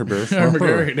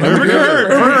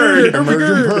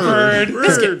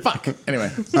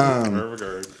 Anyway,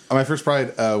 my first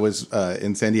Pride was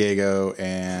in San Diego,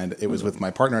 and it was with my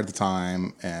partner at the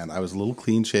time, and I was a little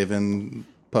clean-shaven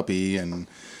puppy, and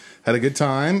had a good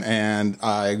time. And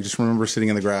I just remember sitting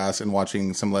in the grass and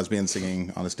watching some lesbians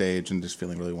singing on a stage, and just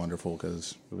feeling really wonderful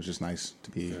because it was just nice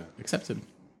to be accepted.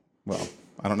 Well,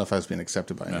 I don't know if I was being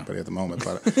accepted by anybody at the moment,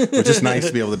 but it was just nice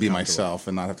to be able to be myself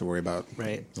and not have to worry about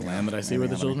Right. The land that I see where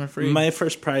the children are free. My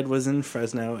first Pride was in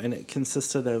Fresno, and it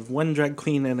consisted of one drag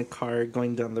queen in a car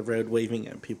going down the road waving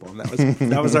at people, and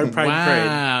that was our Pride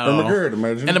wow.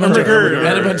 imagine. And a bunch of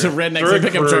rednecks in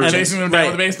pickup truck chasing them down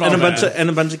with a baseball bat. and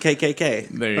a bunch of KKK.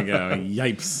 There you go.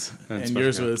 Yipes. And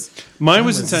yours was... Mine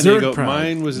was in San Zerd Diego. Pride.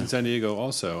 Mine was in San Diego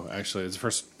also, actually. It's the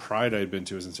first Pride I'd been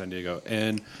to was in San Diego.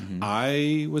 And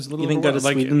I was a little... You didn't go to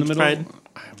Sweden's Pride?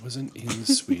 I wasn't in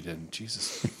Sweden.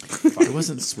 Jesus. It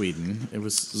wasn't Sweden. It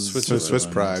was Swiss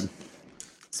Pride.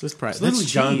 Swiss Pride. It's a little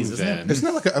That's young cheese, isn't then. it? Isn't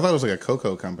that like I thought it was like a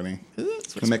cocoa company. Is it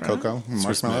Swiss They make Pride? cocoa and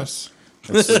Swiss marshmallows.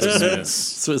 Miss.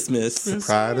 Swiss Miss.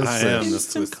 Pride is I am the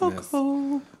Swiss. Swiss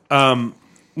Miss.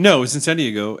 No, it was in San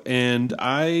Diego, and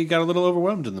I got a little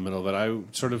overwhelmed in the middle of it. I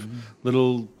sort of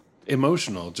little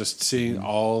emotional just seeing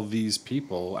all these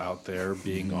people out there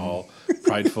being all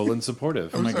prideful and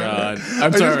supportive. Oh my God. I'm I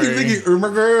just sorry. keep thinking, oh my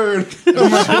god.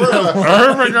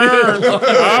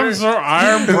 I'm so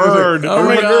Iron Bird. Oh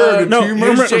my God. No,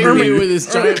 Here's Jamie with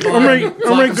his giant blonde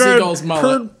flock of seagulls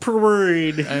mullet.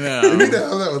 Parade. I I know. need to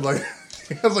have that with like.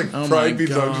 It has like Oh pride my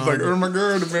beats on, just God. like, oh my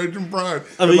god, imagine pride.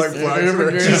 I And mean, like flags oh my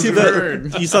are- God. You, see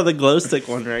Bird. you saw the glow stick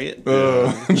one, right?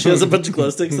 She has a bunch of glow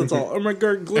sticks. That's all. Oh my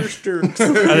god, glow sticks.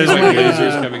 There's like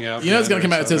lasers coming out. You know it's going to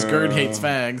come out. It says Gerd hates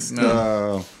fags.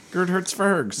 No. Gerd hurts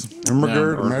fags. Oh my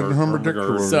No. god, imagine how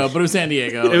ridiculous. So, but it was San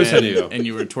Diego. It was San Diego. And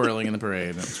you were twirling in the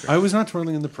parade. That was great. I was not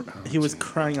twirling in the. He was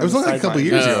crying. It was only like a couple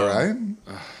years ago, right?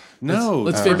 No.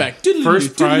 Let's fade back.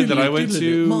 First Pride that I went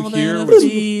to More here than a was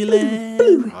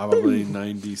feeling. probably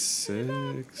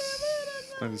 96,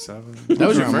 97. That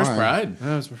was your Around first mine. Pride?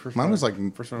 That was my first Mine Pride. was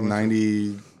like First one I went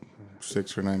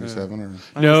 96 or 97 or.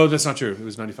 to. No, that's not true. It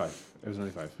was 95. It was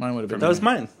 95. Mine would have been. That was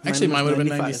mine. Actually, mine would have been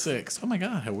 95. 96. Oh my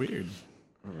God, how weird.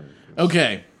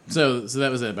 Okay, so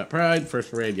that was it about Pride, first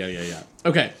parade, yada yada yada.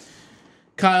 Okay,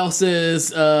 Kyle says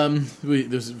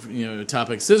there's a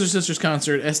topic: Scissor Sisters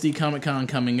concert, SD Comic Con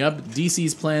coming up,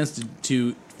 DC's plans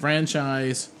to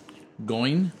franchise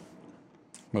going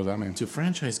What does that mean? to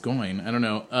franchise going. I don't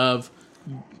know of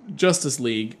Justice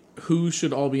League. Who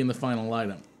should all be in the final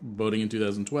lineup? Voting in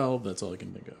 2012. That's all I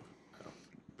can think of.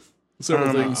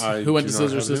 Several things. I Who went to do not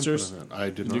Scissor have the input Sisters? on that. I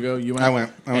did Did not. you go? You went. I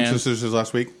went to And- Sisters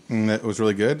last week, and it was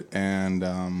really good, and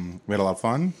we had a lot of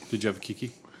fun. Did you have a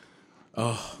Kiki?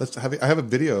 I have a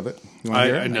video of it. You want to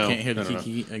hear it? know. I can't hear the No, no, no.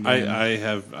 Kiki again.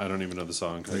 I don't even know the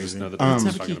song. I just know that I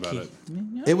was talking about it.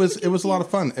 It was a lot of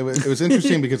fun. It was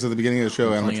interesting because at the beginning of the show,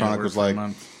 Playing at animatronic work was for a like,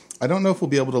 month. I don't know if we'll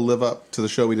be able to live up to the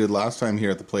show we did last time here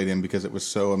at the Palladium because it was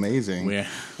so amazing. Yeah.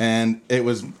 And they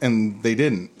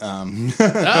didn't. It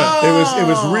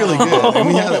was really good, and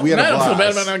we had a I don't blast. feel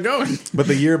bad about not going. But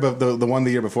the one the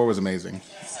year before was amazing.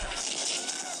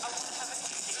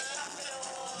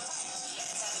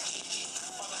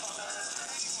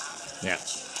 Yeah.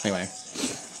 Anyway,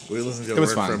 We listened to It it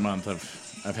was for fun. a month.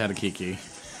 I've had a Kiki.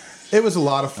 it was a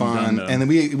lot of fun, done, though. and then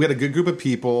we had a good group of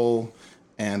people,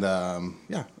 and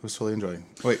it was totally enjoying.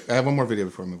 Wait, I have one more video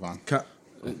before we move on.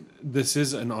 This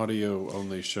is an audio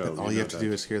only show. All you have to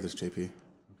do is hear this, JP.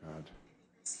 God.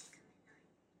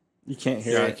 You can't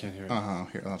hear Yeah, I it. can't hear it.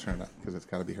 Here, I'll turn it up because it's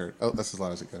got to be heard. Oh, that's as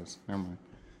loud as it goes. Never mind.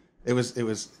 It was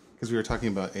because we were talking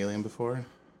about Alien before.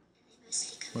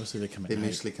 Mostly they come at They night.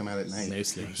 mostly come out at night.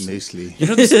 Mostly. Mostly. You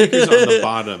know the speaker's on the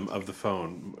bottom of the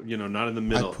phone. Not in the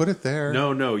middle. I put it there.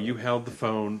 No, you held the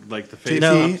phone like the face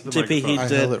JP, up to the JP, he microphone. I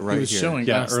did. held it He right was here. showing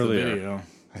Yeah, us earlier. the video.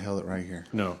 I held it right here.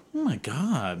 No. Oh my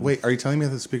God. Wait, are you telling me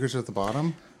that the speakers are at the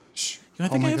bottom? You I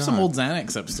think Oh I my have some God. old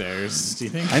Xanax upstairs. Do you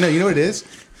think? I know. You know what it is?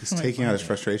 He's taking out his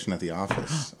frustration at the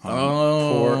office on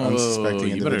poor, unsuspecting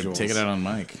you individuals. better take it out on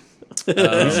Mike. We should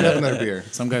have another beer.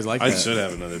 Some guys like I that. should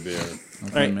have another beer. All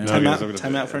right, man. time No, out. I'm gonna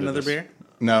Time out for edit another this. beer.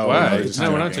 No, Why? no, just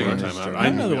No, we're not joking. taking We're time just out. I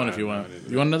have joking. another one if you want.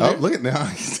 You want another Oh, beer? look at now.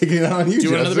 He's taking it out on you, Do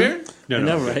you want another Justin. beer? No, I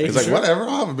know, right? He's like, whatever,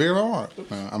 I'll have a beer if I want.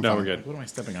 I'm No, fine. we're good. What am I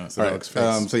stepping on? It's All Alex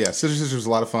right. face. So yeah, Sister Sisters was a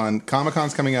lot of fun.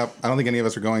 Comic-Con's coming up. I don't think any of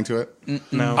us are going to it.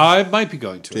 No. I might be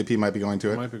going to it. JP might be going to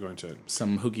I it. might be going to it.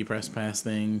 Some hooky press pass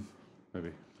thing. Maybe.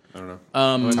 I don't know.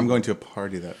 I'm going to a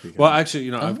party that weekend. Well, actually,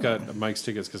 I've got Mike's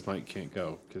tickets because Mike can't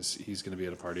go because he's going to be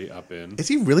at a party up in. Is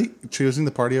he really choosing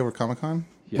the party over Comic-Con?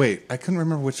 Yeah. Wait, I couldn't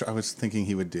remember which I was thinking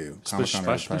he would do. Comic-Con or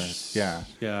Splash, party. Splash. Yeah.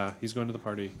 Yeah, he's going to the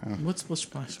party. What's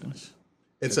Splash Splash?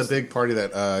 It's a big party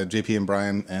that JP and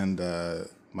Brian and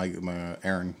my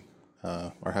Aaron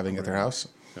are having at their house.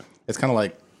 Yeah. It's kind of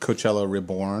like Coachella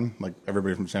Reborn. Like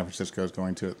everybody from San Francisco is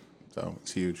going to it. So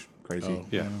it's huge. Crazy.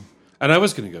 Yeah. And I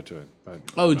was going to go to it. But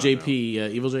Oh, not JP,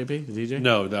 Evil JP, the DJ?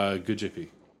 now. No, the good JP.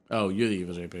 Oh, you're the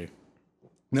Evil JP.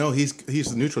 No, he's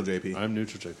the neutral JP. I'm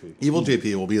neutral JP. Evil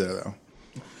JP will be there though.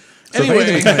 So Anyway,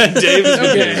 if anything, Dave is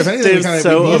okay. if anything, Dave's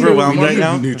so overwhelmed right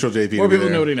now. Neutral JP. more will be people there.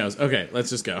 know what he knows. Okay, let's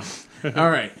just go. All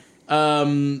right.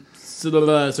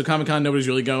 So Comic-Con, nobody's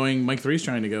really going. Mike 3's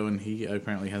trying to go, and he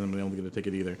apparently hasn't been able to get a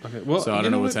ticket either. Okay, well, so I you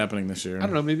don't know know what's what? happening this year. I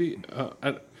don't know. Maybe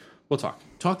we'll talk.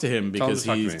 Talk to him because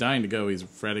talk to he's me. dying to go. He's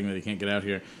fretting that he can't get out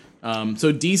here.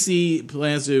 So DC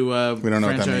plans to We don't know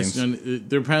what that franchise. means.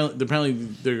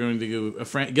 They're going to go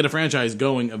get a franchise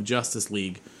going of Justice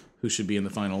League, who should be in the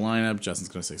final lineup. Justin's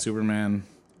going to say Superman.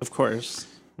 Of course.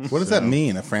 What does that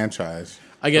mean? A franchise?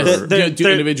 I guess do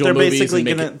individual movies basically and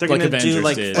make gonna it they're like gonna Avengers do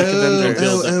like did. Avengers.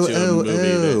 build up to a movie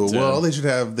that, Well, they should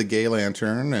have the Gay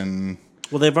Lantern, and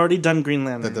Well, they've already done Green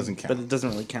Lantern. That doesn't count. But it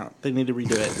doesn't really count. They need to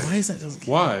redo it Why is that?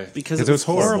 Why? because Because it was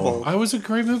horrible. I was a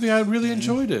great movie. I really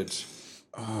enjoyed it.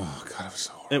 oh god, it was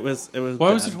so. It was.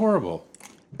 Why was bad. it horrible?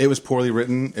 It was poorly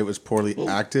written. It was poorly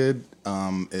acted.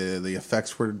 The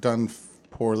effects were done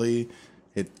poorly.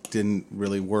 It didn't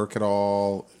really work at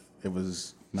all. It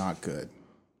was not good.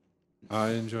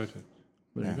 I enjoyed it.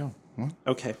 There you go.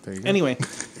 Okay. you go. Anyway,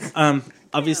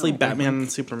 obviously Batman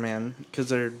and Superman because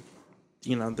they're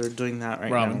doing that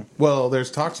right Robin. now. Well,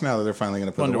 there's talks now that they're finally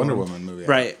going to put the Wonder Woman movie out.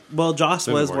 Right. Well, Joss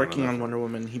Been was working on working that on for- Wonder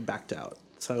Woman. He backed out.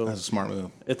 So That's a smart move.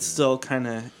 it's still kind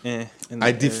of in the I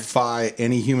air. defy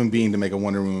any human being to make a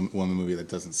Wonder Woman movie that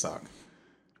doesn't suck.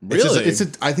 Really?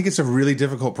 I think it's a really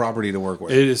difficult property to work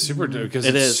with. It is super because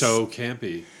It it's is. so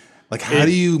campy. Like, how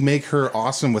do you make her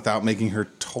awesome without making her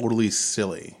totally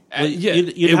silly? Well, Yeah,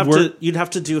 you'd it have worked. to. You'd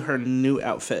have to do her new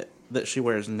outfit that she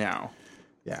wears now.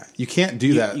 Yeah, you can't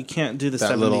do that. You can't do the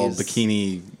that 70s. little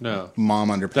bikini No. mom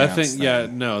underpants. That thing, yeah,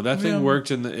 no, that Yeah. thing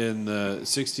worked in the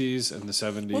 60s and the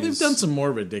 70s. Well, they've done some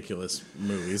more ridiculous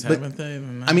movies, haven't they?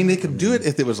 I mean, they could do it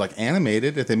if it was like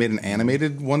animated. If they made an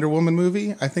animated Wonder Woman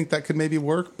movie, I think that could maybe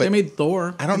work. But They made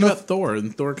Thor. I don't Think know about if- Thor,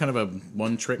 and Thor kind of a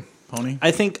one-trick pony.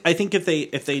 I think if they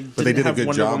didn't but they did a have good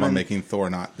Wonder job Woman, on making Thor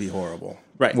not be horrible.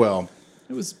 Right. Well,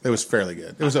 It was it was fairly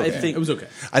good. It was okay. think- it was okay.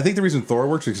 I think the reason Thor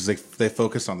works is because they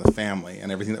focused on the family and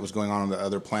everything that was going on the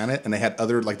other planet, and they had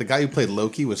other like the guy who played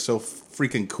Loki was so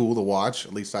freaking cool to watch.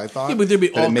 At least I thought. Yeah, but there'd be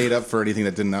that all it made up for anything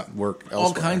that did not work elsewhere.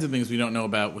 all kinds of things we don't know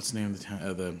about. What's the name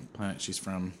of the planet she's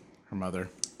from? Her mother.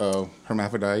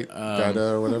 Hermaphrodite,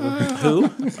 Gaida, or whatever.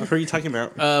 who are you talking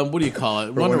about? What do you call it?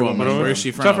 Wonder Wonder Woman. Woman. Where is she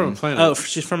It's not from a from? planet. Oh,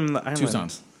 she's from the island. Tucson.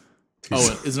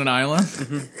 Oh, is it an island?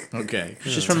 Okay.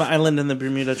 She's from the island in the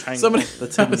Bermuda Triangle. Somebody,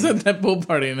 That's I in- was at that pool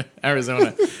party in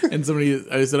Arizona, and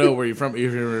I said, "Oh, where are you from?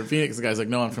 You're from Phoenix." The guy's like,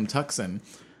 "No, I'm from Tucson."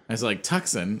 I said, "Like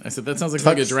Tucson?" I said, "That sounds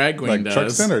like a drag queen like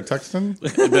does." Tucson or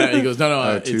Tuxton? He goes,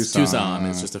 "No, it's Tucson. Tucson.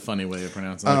 It's just a funny way of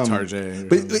pronouncing it, like Tarjay." or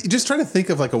But something. just try to think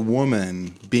of like a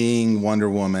woman being Wonder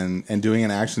Woman and doing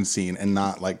an action scene and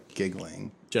not like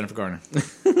giggling. Jennifer Garner.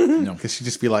 No. Because she'd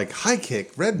just be like, high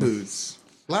kick, red boots,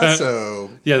 lasso.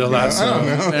 Yeah, the lasso. I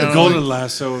don't know. The golden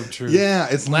lasso of truth. Yeah,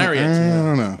 it's Lariat. Like, I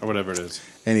don't know. Or whatever it is.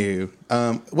 Anywho,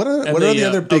 what are the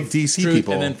other big of DC truth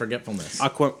people? And then forgetfulness.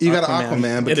 You got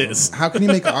Aquaman, but It is. how can you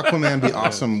make Aquaman be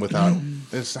awesome without?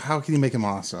 How can you make him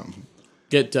awesome?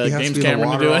 Get has to James be in the Cameron to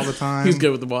water do all it. the time. He's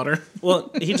good with the water.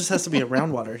 Well, he just has to be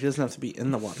around water. He doesn't have to be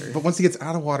in the water. But once he gets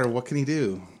out of water, what can he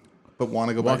do? But want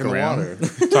to go back in Walk the around.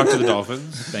 water? Talk to the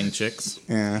dolphins. Bang chicks.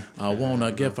 Yeah. I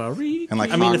wanna give a read. And, like,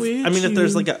 I mean, Hawk- if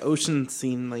there's like an ocean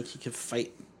scene, like he could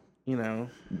fight.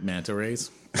 Manta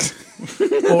rays.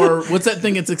 Or what's that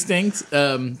thing? It's extinct.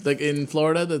 Like in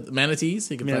Florida, the manatees.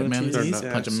 He can fight Manatees, manatees.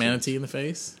 yeah. Punch a manatee in the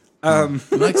face. They're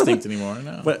not extinct anymore.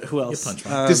 No. But who Get else? punched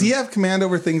one. Does he have command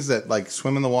over things that like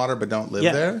swim in the water but don't live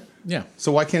Yeah. there? Yeah.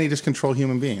 So why can't he just control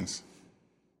human beings?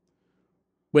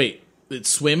 Wait, it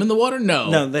swim in the water? No,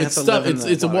 they have it's to stuff. live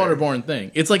in It's the a water. waterborne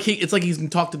thing. It's like he can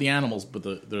talk to the animals, but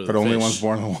the only fish. one's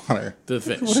born in the water. The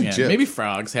fish, What a yeah. jip. Maybe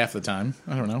frogs half the time.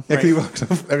 I don't know. Yeah, can you,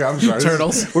 okay, I'm sorry.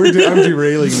 Turtles. I'm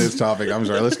derailing this topic. I'm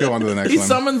sorry. Let's go on to the next He one.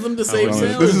 summons them to save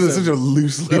sailors. This is such a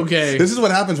loose. Okay. This is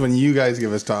what happens when you guys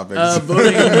give us topics.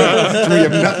 Voting we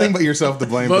have nothing but yourself to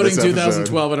blame. voting for this episode.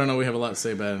 2012. I don't know. We have a lot to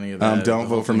say about any of that. Don't The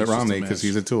whole vote for thing's Mitt just a Romney because mess.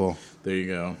 he's a tool. There you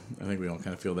go. I think we all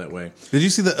kind of feel that way. Did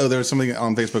you see that? Oh, there was something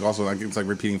on Facebook also. Like it's like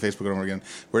repeating Facebook over again,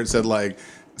 where it said like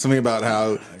something about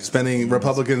how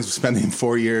Republicans spending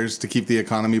 4 years to keep the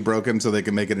economy broken so they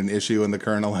can make it an issue in the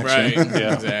current election.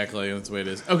 Right. Exactly. That's the way it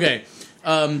is. Okay.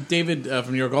 David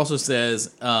from New York also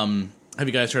says, have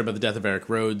you guys heard about the death of Eric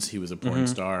Rhodes? He was a porn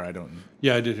star. I don't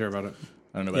I did hear about it.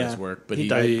 know about his work, but He he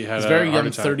died. He had he's a very heart young,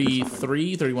 attack.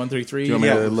 33, 31, 33. Do you want me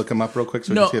Yeah. to look him up real quick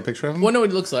so we No. can see a picture of him? Well, no, what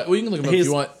he looks like. Well, you can look him up if He's-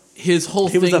 you want. His whole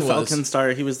He thing was a Falcon star.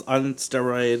 He was on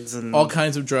steroids and all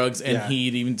kinds of drugs, and Yeah.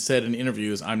 he'd even said in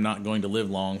interviews, "I'm not going to live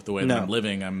long the way that No. I'm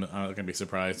living. I'm not going to be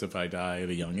surprised if I die at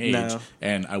a young age, No.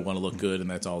 and I want to look good, and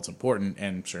that's all that's important."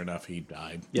 And sure enough, he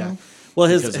died. Yeah. Well,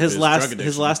 his Because of his his last drug his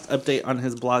addiction. last update on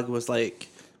his blog was like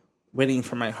waiting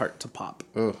for my heart to pop.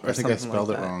 Oh, I or think I something spelled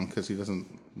like it that. wrong because he doesn't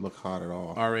look hot at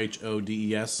all.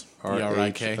 RHODES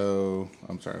BRIK. RHO.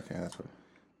 I'm sorry. Okay, that's what.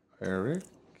 Eric.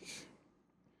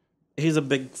 He's a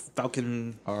big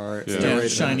Falcon. R. Yeah. Yeah,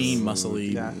 Steroid shiny, is-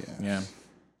 muscly. Yeah. Yeah.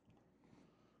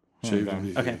 Shaved Okay.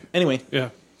 immediately. Okay. Anyway, Yeah.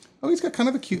 Oh, he's got kind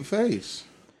of a cute face.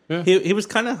 he was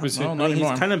kind of Was he- Oh, not he's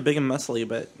anymore. kind of big and muscly,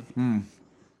 but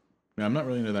Yeah, I'm not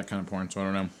really into that kind of porn, so I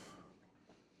don't know.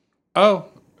 Oh,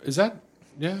 is that?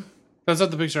 Yeah. That's not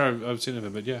the picture I've seen of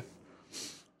him, but yeah.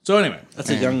 So anyway, that's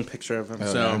a young picture of him.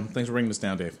 so thanks for bringing this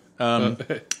down, Dave.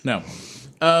 No.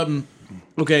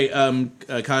 Okay.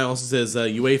 Kai also says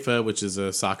UEFA, which is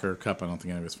a soccer cup. I don't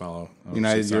think any of us follow.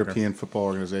 United Soccer. European Football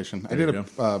Organization. I There did you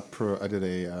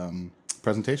a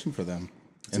presentation for them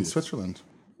in Switzerland.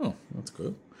 Oh, that's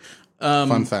good.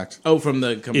 Fun fact. Oh, from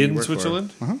the company you In work for.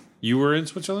 Switzerland? You were in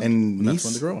Switzerland? And That's Nice,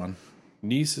 when to grow on.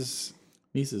 Nice is...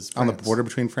 Nice is on the France. border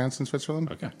between France and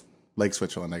Switzerland. Okay. Lake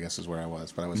Switzerland, I guess, is where I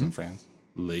was, but I was in France.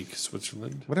 Lake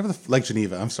Switzerland? Whatever Lake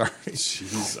Geneva. I'm sorry.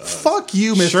 Jesus. Fuck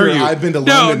you, Mister. I've been to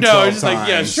London. No, 12 just like,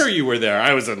 yeah, times. sure you were there.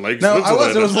 I was in Lake No, I Switzerland.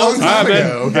 was. It was a long time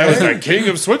ago. I was Okay? the king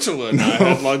of Switzerland. I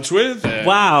had lunch with. And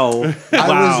Wow. I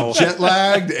wow. was jet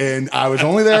lagged, and I was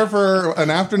only there for an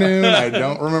afternoon. I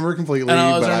don't remember completely, And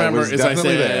I always but I remember was is I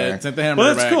definitely there said, sent the hamburger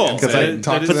Well, that's back cool. and because said- I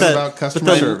talked to That them is- about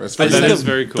customer the- service. but That look is of-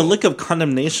 very cool. The look of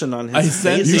condemnation on I his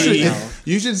said face. the- right now.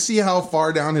 You should see how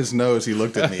far down his nose he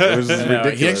looked at me. It was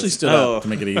ridiculous. He actually stood Oh. up to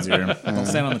make it easier. Don't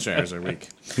stand on the chairs every week.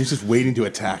 He's just waiting to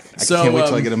attack. I So, can't wait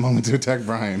till I get a moment to attack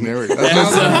Brian. There we go.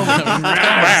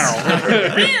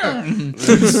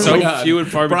 so God. few and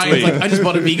far Brian's between. like, I just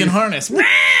bought a vegan harness.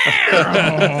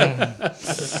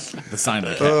 The sign of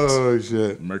the cat. Oh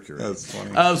shit! Mercury. That's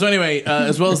funny. So anyway,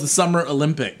 as well as the Summer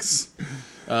Olympics,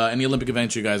 any Olympic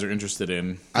events you guys are interested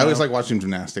in? I always like watching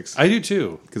gymnastics I do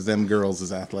too. because them girls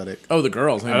is athletic. Oh, the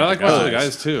girls. I like watching the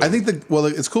guys too. I think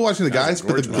it's cool watching the guys,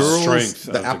 but the gorgeous. girls, Strength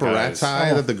the of the apparati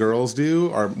guys. that the girls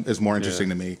do is more interesting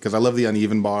to me because I love the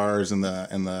uneven bars and the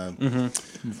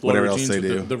whatever else they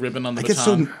do. The ribbon on the I get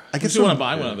baton. I get You so want to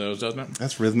buy one of those, doesn't it?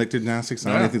 That's rhythmic gymnastics.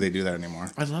 I don't think they do that anymore.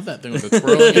 I love that thing with the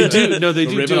twirl. They do. No, they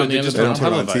The do ribbon do on it. the They end just of They the don't put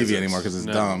it on televise TV it. anymore because it's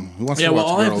No. dumb. Who wants Yeah, to well,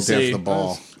 watch all I have girls to dance say the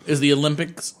ball? is the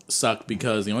Olympics suck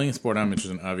because the only sport I'm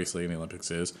interested in, obviously, in the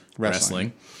Olympics is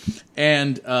wrestling.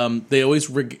 And they always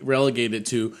relegate it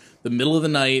to the middle of the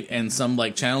night and some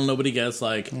like channel nobody gets,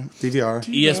 like DVR.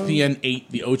 ESPN 8,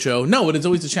 the Ocho. No, but it's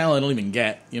always a channel I don't even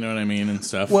get. You know what I mean? And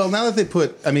stuff. Well, now that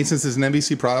they since it's an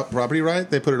NBC property right,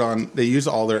 they put it on. They use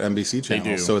all their NBC channels,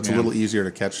 do, so it's a yeah. little easier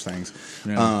to catch things.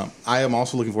 Yeah. I am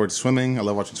also looking forward to swimming. I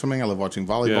love watching swimming. I love watching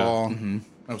volleyball.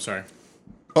 Oh, sorry.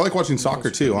 I like watching soccer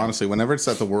too. Honestly, whenever it's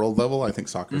at the world level, I think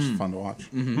soccer is fun to watch.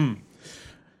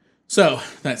 So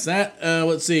that's that.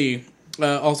 Let's see.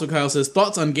 Also, Kyle says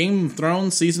thoughts on Game of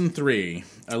Thrones season 3.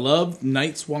 I love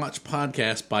Night's Watch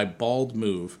podcast by Bald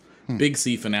Move. Big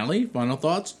C finale. Final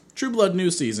thoughts. True Blood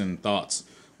new season thoughts.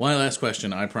 One last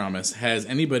question. I promise. Has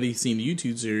anybody seen a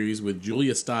YouTube series with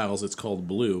Julia Stiles? It's called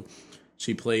Blue.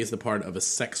 She plays the part of a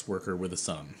sex worker with a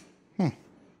son.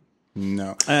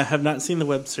 No, I have not seen the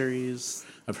web series.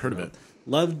 I've heard of it.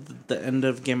 Loved the end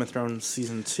of Game of Thrones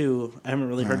season 2. I haven't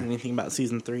really heard anything about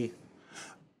season 3.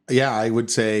 yeah, I would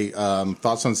say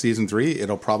thoughts on season 3.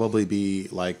 It'll probably be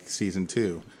like season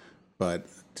 2, but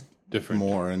Different.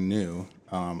 more and new.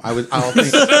 I'll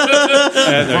think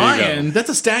Brian, that's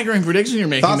a staggering prediction you're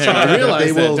making thoughts there. are I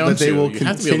realize that, don't they you? will You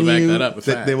have to be able to back that up with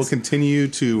they will facts. continue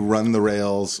to run the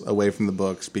rails away from the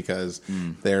books because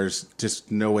there's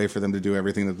just no way for them to do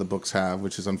everything that the books have,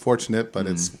 which is unfortunate, but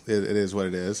it is what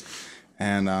it is.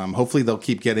 And hopefully they'll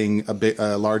keep getting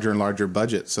a larger and larger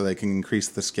budget so they can increase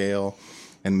the scale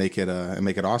and make it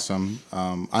awesome.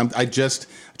 I just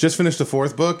finished the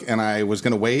 4th book, and I was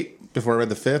going to wait before I read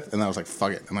the 5th, and I was like,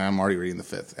 fuck it, and I'm already reading the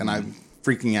 5th, and I'm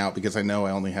freaking out because I know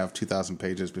I only have 2,000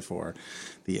 pages before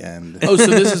the end. Oh, so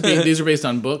these are based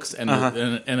on books, and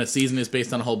a season is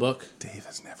based on a whole book? Dave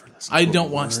has never listened. I to a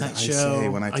don't watch word that I show. say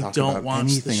when I talk about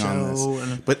anything on this.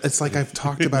 And But it's like I've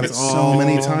talked about it so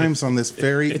many times on this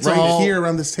It's all right here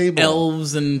around this table.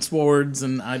 elves and swords,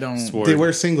 and I don't. They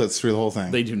wear singlets through the whole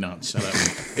thing. They do not. Shut up.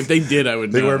 If they did, I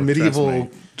would. They know, wear trust medieval me.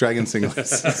 dragon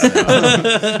singlets.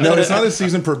 No, it's not a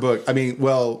season per book. I mean,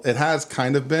 well, it has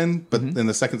kind of been, but in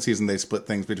the second season they split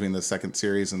things between the second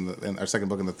series and our second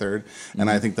book and the third, and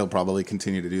I think they'll probably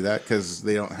continue to do that because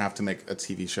they don't have to make a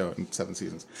TV show in 7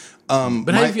 seasons.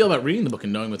 But how do you feel about reading the book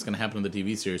and knowing what's going to happen in the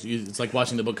TV series? It's like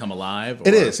watching the book come alive. Or?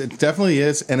 It is. It definitely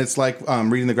is, and it's like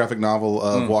reading the graphic novel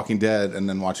of Walking Dead and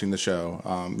then watching the show.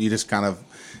 You just kind of,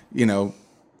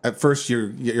 at first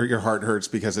your heart hurts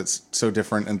because it's so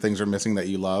different and things are missing that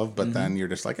you love, but then you're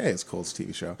just like, hey, it's cool. It's a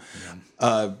TV show.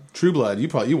 Yeah. True Blood.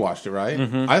 You watched it, right?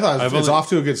 I thought it's off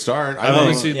to a good start. I've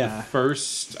only seen the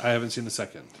first. I haven't seen the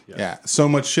second. Yeah, so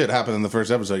much shit happened in the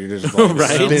first episode. You're just like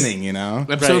spinning,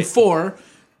 Episode 4,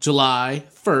 July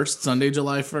 1st, Sunday,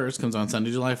 July 1st, comes on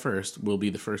Sunday, July 1st, will be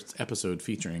the first episode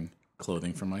featuring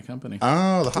clothing from my company.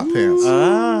 Oh, the hot pants.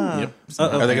 Yep.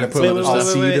 Are they going to put Wait.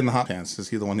 Seed in the hot pants? Is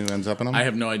he the one who ends up in them? I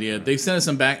have no idea. They sent us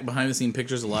some behind the scene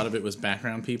pictures. A lot of it was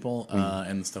background people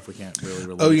and stuff we can't really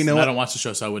release. Oh, you know and what? I don't watch the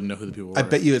show, so I wouldn't know who the people were. I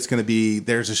bet you it's going to be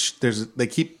they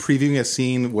keep previewing a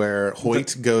scene where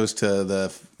Hoyt goes to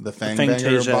the Fangtasia,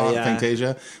 Fangbanger yeah.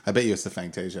 Fangtasia. I bet you it's the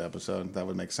Fangtasia episode. That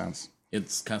would make sense.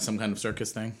 It's kind of some kind of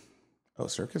circus thing. Oh,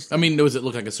 circus. I mean, does it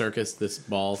look like a circus? This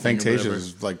ball thing or Fangtasia whatever?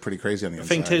 is like pretty crazy on the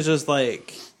inside. Fangtasia's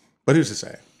like, But who's to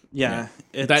say?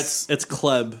 it's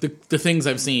club. The things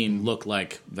I've seen look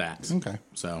like that. Okay.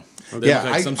 So they Yeah,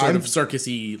 look like some sort I'm- of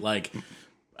circusy, like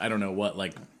I don't know what,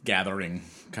 like gathering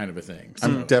kind of a thing. So,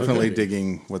 I'm definitely could be.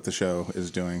 digging what the show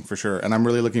is doing for sure, and I'm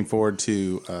really looking forward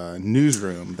to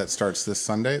Newsroom that starts this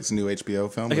Sunday. It's a new HBO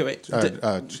film. Okay, wait.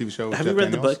 TV show. with Have Jeff you read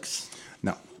the Daniels. books?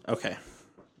 No, Okay.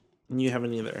 You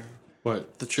haven't either.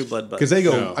 What? The True Blood books. because they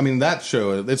go. No. I mean, that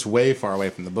show it's way far away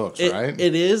from the books, right?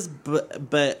 It is,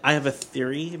 but I have a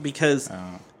theory because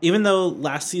even though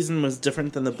last season was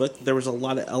different than the book, there was a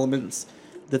lot of elements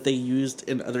that they used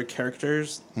in other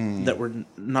characters that were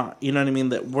not, you know what I mean,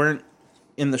 that weren't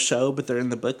in the show, but they're in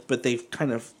the book, but they've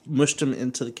kind of mushed them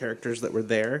into the characters that were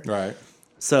there. Right.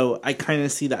 So I kind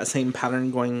of see that same pattern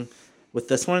going with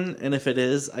this one, and if it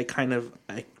is, I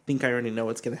think I already know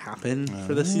what's going to happen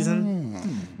for this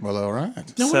season. Well, all right.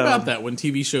 Now, what So- about that when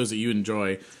TV shows that you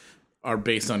enjoy are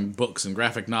based on books and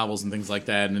graphic novels and things like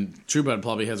that? And True Blood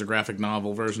probably has a graphic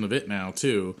novel version of it now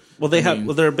too. Well,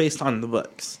 they're based on the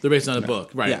books. They're based on a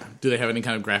book, right? Yeah. Do they have any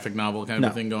kind of graphic novel kind of No.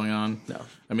 a thing going on? No.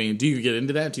 I mean, do you get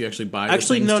into that? Do you actually buy?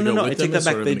 Actually, the things no. to go I with take them that as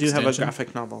back. sort of They an do have a extension?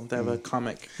 graphic novel. They have a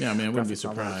comic. Yeah, I mean, I wouldn't be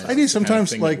graphic novel. surprised. I do It's the kind of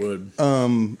sometimes thing like, that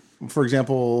would. for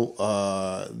example,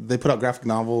 they put out graphic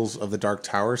novels of the Dark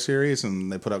Tower series,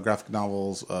 and they put out graphic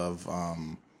novels of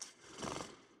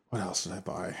what else did I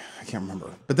buy? I can't remember.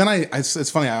 But then it's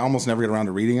funny. I almost never get around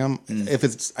to reading them. If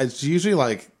it's usually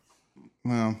like,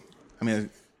 well, I mean,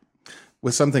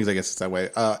 with some things, I guess it's that way.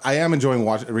 I am enjoying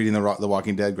reading the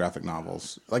Walking Dead graphic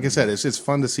novels. Like I said, it's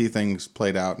fun to see things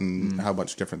played out and how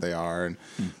much different they are, and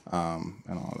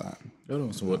all of that. I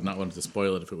also would not want to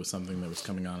spoil it if it was something that was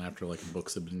coming on after like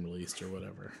books had been released or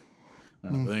whatever.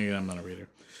 But then again, I'm not a reader.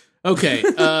 Okay,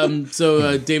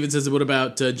 so David says, what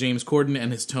about James Corden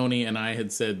and his Tony? And I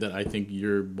had said that I think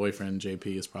your boyfriend, JP,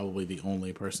 is probably the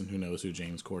only person who knows who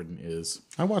James Corden is.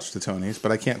 I watched the Tonys,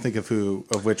 but I can't think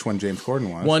of which one James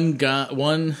Corden was. One guy,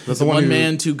 one one who-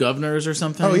 man, two governors or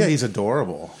something. Oh yeah, he's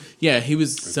adorable. Yeah, he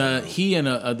was. He and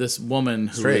this woman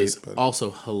who Straight, is but- also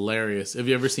hilarious. Have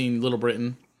you ever seen Little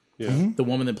Britain? Yeah. The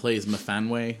woman that plays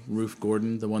Mafanwe, Ruth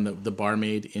Gordon, the one that the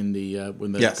barmaid in the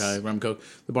when the Yes. guy rum coke,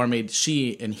 the barmaid.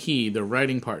 She and he, they're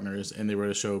writing partners, and they wrote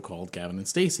a show called Gavin and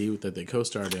Stacey that they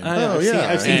co-starred in. I've seen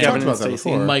And- Gavin talked about and that Stacey.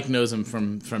 before. And Mike knows him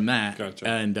from that, Gotcha.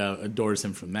 and adores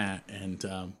him from that,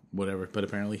 and whatever. But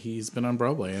apparently, he's been on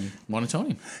Broadway and won a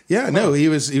Tony. Yeah, no, he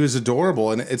was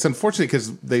adorable, and it's unfortunate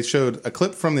because they showed a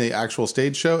clip from the actual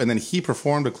stage show, and then he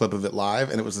performed a clip of it live,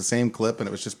 and it was the same clip, and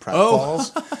it was just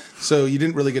pratfalls. So you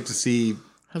didn't really get to see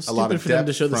a lot of for them depth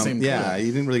to show the same. Yeah, clip.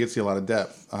 you didn't really get to see a lot of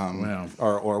depth, Wow.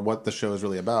 or what the show is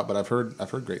really about. But I've heard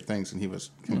great things, and he was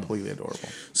completely adorable.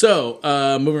 So,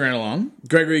 moving right along,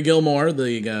 Gregory Gilmore,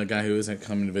 the guy who is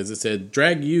coming to visit, said,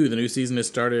 "Drag You, the new season has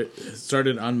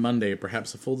started on Monday.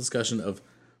 Perhaps a full discussion of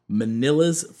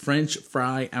Manila's French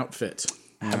fry outfit."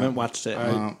 Haven't watched it. I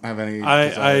don't have any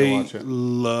desire to watch it.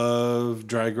 love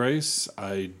Drag Race.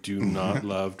 I do not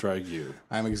love Drag You.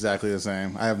 I'm exactly the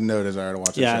same. I have no desire to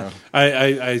watch the Yeah. show.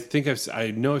 I think I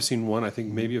know I've seen one. I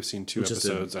think maybe I've seen two Just a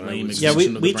episodes. And I lame was, Yeah,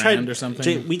 extension of we the tried brand or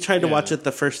something? We tried to watch it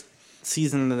the first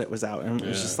season that it was out, and it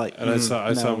was just like. and I saw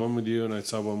no. one with you, and I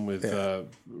saw one with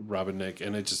Robin Nick,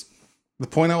 and it just The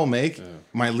point I will make,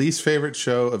 my least favorite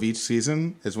show of each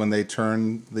season is when they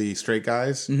turn the straight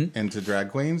guys into drag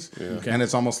queens. Okay. And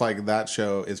it's almost like that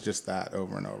show is just that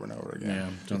over and over and over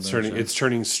again. Yeah, it's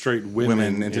turning straight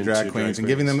Women into drag queens and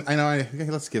giving them,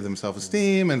 let's give them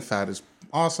self-esteem, and fat is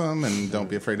awesome, and don't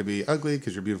be afraid to be ugly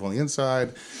because you're beautiful on the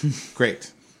inside.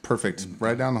 Great. Perfect.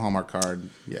 Right down the Hallmark card.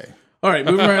 Yay. All right,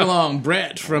 moving right along.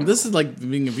 Brett from this is like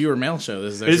being a viewer mail show.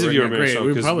 This is actually a viewer mail great. show,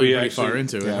 We're 'cause probably we pretty actually- far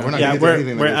into it. Yeah, we're not Yeah, gonna get to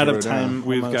anything we're that out gets of wrote down. time.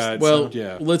 We've almost. got Well,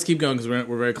 yeah. let's keep going because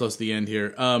we're very close to the end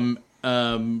here.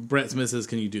 Brett Smith says,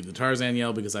 "Can you do the Tarzan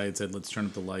yell?" Because I had said, "Let's turn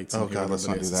up the lights." And Oh, hear God, what let's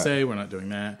not everybody do has to that. Say we're not doing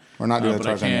that. We're not doing the but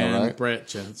Tarzan I can. yell, right? Brett,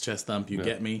 chest thump. You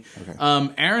get me.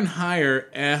 Okay. Aaron Heyer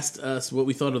asked us what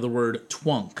we thought of the word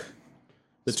twunk.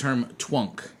 The term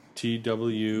twunk.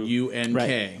 TW. UNK.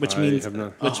 Right, which I means have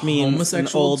not- which means an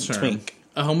homosexual old term. twink.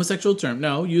 A homosexual term.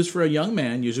 No, used for a young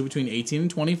man, usually between 18 and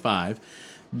 25,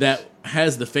 that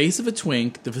has the face of a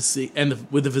twink, the physique,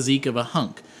 with the physique of a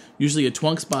hunk. Usually, a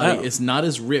twonk's body is not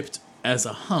as ripped as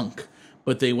a hunk,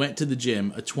 but they went to the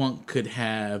gym. A twunk could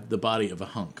have the body of a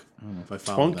hunk. I don't know if I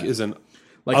follow Twunk that. is an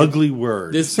Like ugly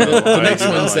word. This so the I next do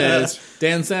not one like says that.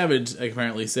 Dan Savage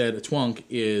apparently said a twunk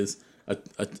is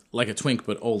like a twink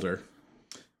but older.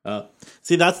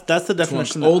 See, that's the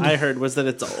definition Old- that I heard was that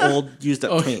it's old used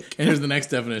up twink. And here's the next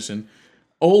definition: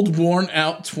 old, worn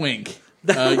out twink,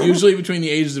 usually between the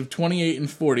ages of 28 and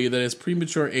 40, that has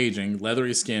premature aging,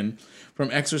 leathery skin from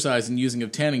exercise and using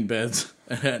of tanning beds,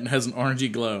 and has an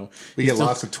orangey glow. We get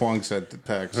lots of twunks at the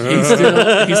PAX.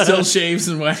 He still shaves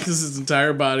and waxes his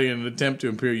entire body in an attempt to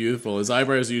appear youthful. His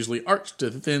eyebrows are usually arched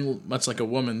to thin, much like a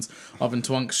woman's. Often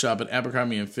twunks shop at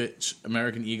Abercrombie and Fitch,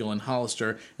 American Eagle, and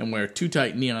Hollister, and wear too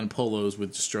tight neon polos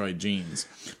with destroyed jeans.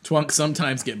 Twunks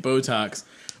sometimes get Botox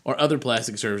or other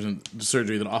plastic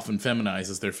surgery that often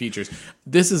feminizes their features.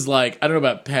 This is like, I don't know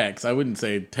about pecs. I wouldn't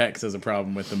say pecs has a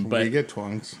problem with them, but We get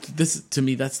twunks. this, to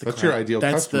me, that's the That's your ideal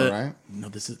customer, right? No,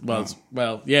 this is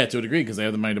well, yeah, to a degree because they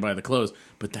have the money to buy the clothes.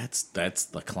 But that's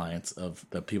the clients of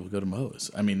the people who go to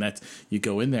Moe's. I mean, that's you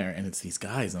go in there and it's these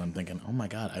guys, and I'm thinking, oh my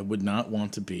god, I would not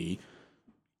want to be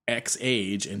X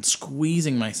age and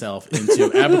squeezing myself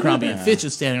into Abercrombie and Fitch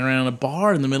and standing around a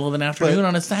bar in the middle of an afternoon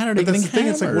on a Saturday. But that's getting the thing.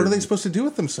 It's like, what are they hammered. supposed to do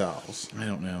with themselves? I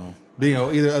don't know.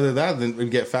 Either other that than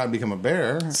get fat and become a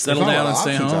bear. Settle There's not a down lot and of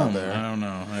stay options out home. there. I don't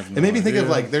know. I have no It made me think of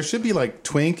idea. like there should be like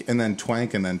twink and then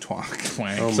twank and then twonk.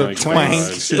 Twank. Oh So my twank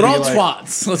god. should They're be all like,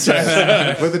 twats. Let's try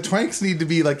that. but the twanks need to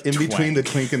be like in between the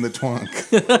twink and the twonk.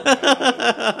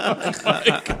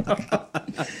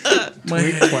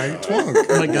 Twink, twank, twonk.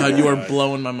 Oh my god, you are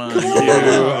blowing my mind. You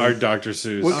are Dr.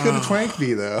 Seuss. What could a twank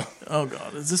be though? Oh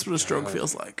god, is this what a stroke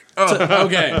feels like? Oh,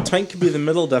 okay. Twink could be the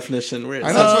middle definition. Where it's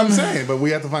I know that's what I'm saying, but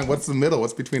we have to find what's the middle.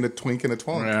 What's between a twink and a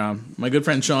twonk? Yeah, my good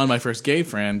friend Sean, my first gay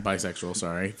friend, bisexual,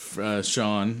 sorry,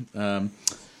 Sean,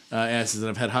 asks that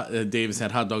I've had Davis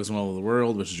had hot dogs from all over the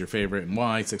world. Which is your favorite and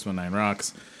why? 619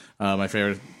 rocks. My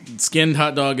favorite skinned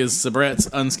hot dog is Sabrette's.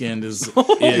 Unskinned is Hit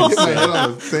my head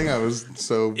on the thing. I was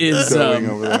so going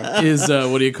over that. is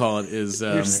what do you call it? Is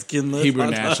skinless Hebrew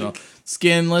hot dog. National.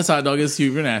 Skinless hot dog is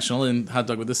Hebrew National, and hot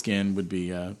dog with the skin would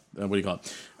be what do you call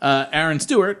it? Aaron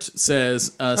Stewart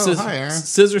says, hi, Aaron.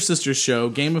 Scissor Sisters show,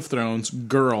 Game of Thrones,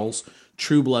 Girls,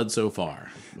 True Blood so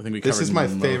far. I think we This covered is my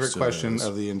most favorite question those.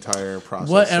 of the entire process.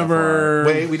 Whatever. So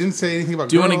far. Wait, we didn't say anything about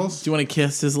Do you want girls. to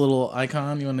kiss his little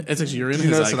icon? You want? It's actually you're in Did you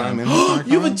his notice that icon. I'm in this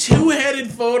icon? You have a two-headed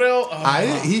photo.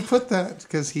 Oh, He put that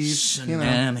because he's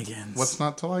shenanigans. what's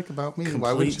not to like about me?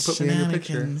 Why would you Complete put me in your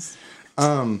picture? shenanigans.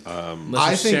 I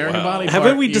I think- sharing wow. body Haven't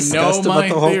part. we You discussed know about my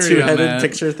the whole theory on two-headed that.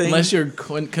 picture thing? Unless you're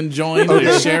conjoined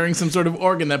or sharing some sort of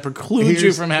organ that precludes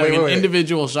you from having an wait.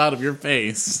 individual shot of your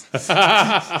face.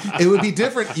 It would be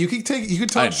different. You could I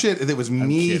talk know. shit if it was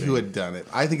me kidding. who had done it.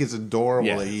 I think it's adorable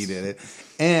Yes. that he did it,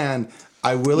 and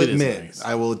I will It is admit, nice.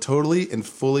 I will totally and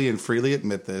fully and freely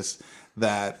admit this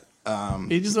that.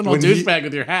 You just went all When he- douchebag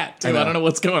with your hat too. I know. I don't know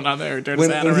what's going on there. Turn his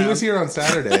hat When he around. was here on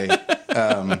Saturday,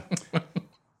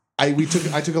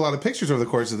 I took a lot of pictures over the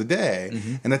course of the day,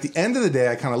 and at the end of the day,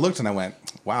 I kind of looked and I went,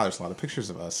 "Wow, there's a lot of pictures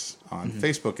of us on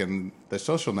Facebook and the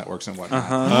social networks and whatnot."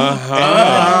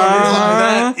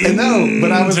 And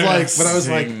but I was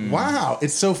like, "Wow,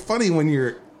 it's so funny when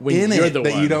you're in it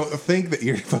that you don't think that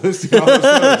you're posting all those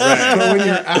photos. But when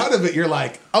you're out of it, you're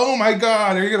like, oh my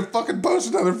God, are you going to fucking post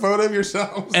another photo of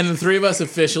yourselves?" And the three of us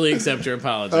officially accept your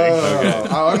apology. I'm not Now,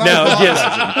 apologizing.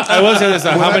 yes, I will say this.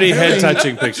 How many head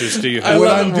touching pictures do you have? What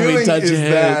love I'm it when we doing touch is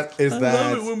heads. that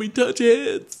I love it when we touch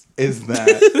heads. is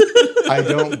that I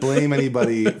don't blame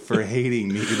anybody for hating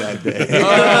me that day. Oh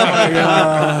my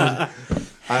God.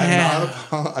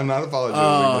 I'm not apologizing,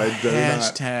 but I do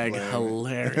Hashtag not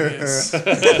blame. hilarious.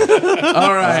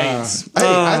 All right.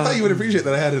 I thought you would appreciate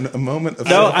that I had a moment of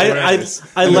No, I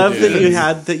love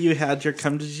Hilarious. that you had your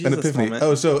come to an Jesus epiphany. moment.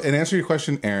 Oh, so in answer to your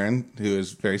question, Aaron, who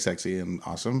is very sexy and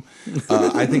awesome,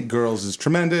 I think Girls is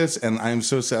tremendous, and I'm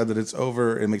so sad that it's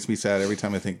over. It makes me sad every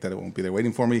time I think that it won't be there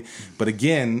waiting for me. But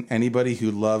again, anybody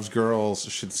who loves Girls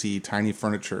should see Tiny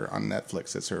Furniture on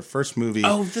Netflix. It's her first movie.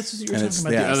 Oh, this is what you were and talking it's,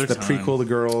 about yeah, the other it's the time. prequel to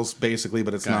Girls, basically,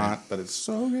 but it's not. But it's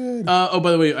so good. Oh,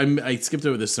 by the way, I skipped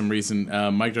over this for some reason.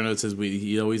 Mike Darnot says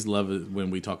he always loves it when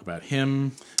we talk about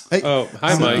him. Hey, Oh,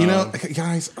 hi, Mike. You know,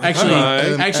 guys. Actually,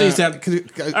 it's that.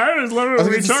 I just love it I was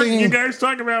when gonna sing- you guys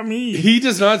talk about me. He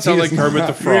does not sound like is Kermit not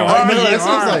the Frog. I know, you that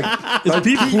sounds are. like, It's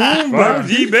people.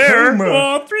 G Bear.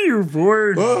 Oh, 3 or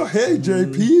 4. oh, hey,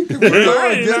 JP, come on,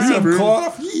 get some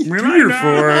coffee. When 3 or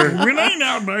 4. When I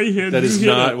nod my head, That is you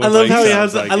hit not it. what I love Mike how he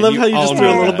sounds has. like, I and love how you all just do a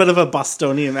know little that. bit of a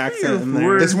Bostonian accent in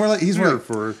there. It's more like he's more.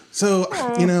 For So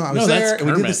you know, I was No, that's there and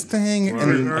we did Kermit. this thing,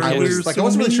 and Right. I was There's like, so I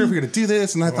wasn't really sure if many we were gonna do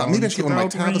this, and I thought maybe I should get one of my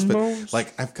about tablets, but rainbows.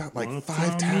 like I've got like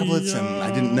 5 tablets, and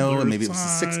I didn't know, and maybe it was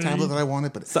the 6th tablet that I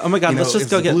wanted, but So, oh my God, you know, let's just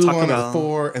it's go the get blue Taco one or Bell.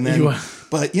 4, and then.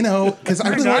 But you know, because I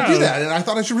really want to do that, and I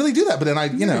thought I should really do that, but then I,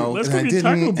 you know, let's and go I get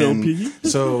didn't. Taco Bell, and Piggy.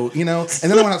 so you know,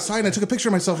 and then I went outside and I took a picture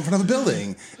of myself in front of a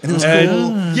building, and it was And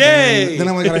cool. yay! Then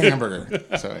I went and got a hamburger.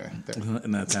 So anyway, there.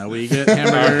 And that's how we get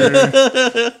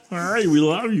hamburger. All right, we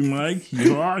love you, Mike.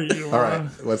 You are. All right,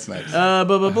 what's next? Blah,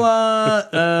 blah,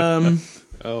 blah.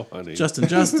 Oh, honey. Justin.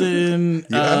 You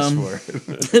asked for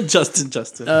it.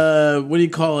 Justin. What do you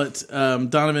call it?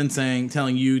 Donovan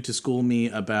telling you to school me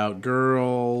about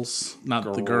girls, not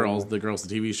the girls, the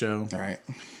TV show. All right.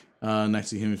 Next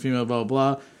to human female, blah,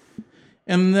 blah, blah.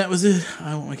 And that was it.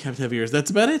 I want my cap to have ears. That's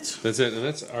about it. That's it, and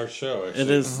that's our show. Actually. It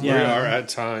is, We yeah. are at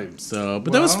times. So,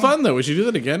 but that was fun though. We should do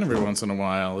that again every once in a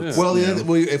while. It's, Well, if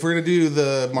we're going to do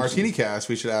the Martini cast,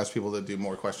 we should ask people to do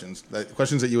more questions.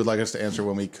 Questions that you would like us to answer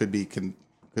when we could be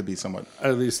somewhat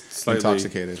At least slightly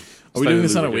intoxicated. are we doing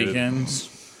this on a slightly weekend?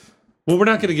 Well, we're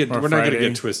not going to get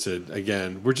Friday. twisted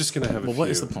again. We're just going to have a Well, few. what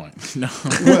is the point? No,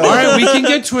 All right, we can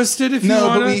get twisted if you No,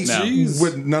 want but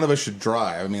to. none of us should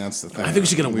drive. I mean, that's the thing. I think we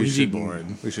should get a Ouija should- board.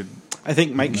 We should. I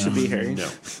think Mike should be here. No.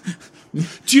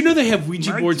 Do you know they have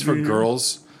Ouija boards for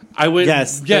girls? I went.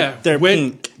 Yes, yeah, they're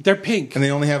pink. They're pink. And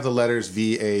they only have the letters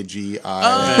VAGI.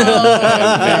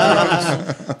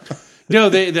 No,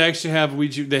 they actually have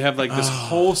Ouija. They have like this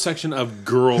whole section of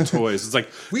girl toys. It's like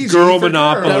Ouija girl for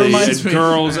Monopoly That and reminds me.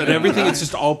 girls and everything. It's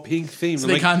just all pink themed. So I'm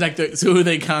they like, contact. So who are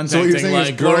they contacting? what you're saying is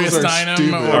Like Gloria girls are Steinem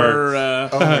stupid. or Oh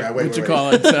my God, wait, what you wait.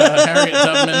 call it? Harriet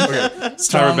Tubman.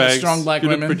 Tyra Banks, strong black you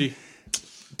look women. pretty.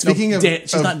 Speaking of, Dead.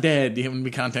 She's not dead. You haven't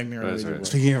been contacting her. That's right.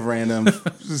 Speaking of random,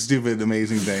 stupid,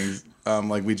 amazing things,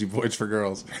 like Ouija boards for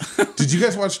girls. Did you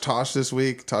guys watch Tosh this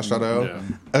week? Tosh.0? No.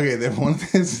 Okay, they one of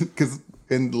his, because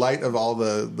in light of all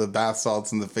the bath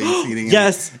salts and the face eating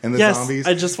Yes, and the yes, zombies.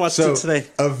 I just watched it today.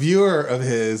 A viewer of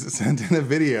his sent in a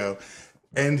video,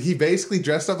 and he basically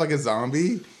dressed up like a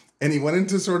zombie. And he went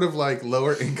into sort of like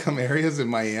lower income areas in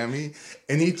Miami,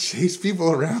 and he chased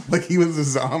people around like he was a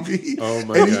zombie. Oh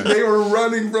my and God. they were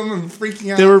running from him,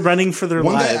 freaking out. They were running for their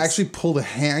One lives. guy actually pulled a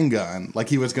handgun like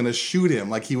he was going to shoot him,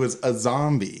 like he was a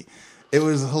zombie. It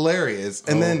was hilarious.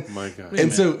 And then, my God.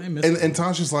 and so, I missed and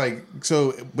Tasha's like,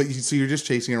 so you're just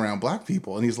chasing around black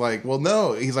people, and he's like, well,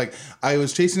 no, he's like, I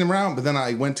was chasing them around, but then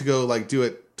I went to go like do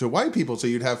it to white people, so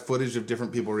you'd have footage of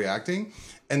different people reacting.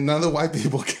 And none of the white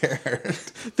people cared.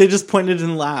 They just pointed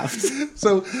and laughed.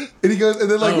 So, and he goes,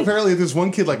 and then like apparently this one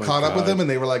kid like caught up with God. him, and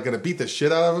they were like going to beat the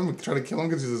shit out of him and try to kill him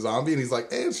because he's a zombie. And he's like,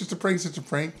 hey, it's just a prank, such a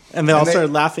prank. And they all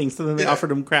started laughing, so then they Yeah.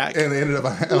 offered him crack. And they ended up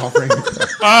offering him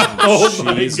crack. Oh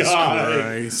my Jesus God.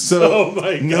 Christ. So,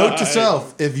 my note God. to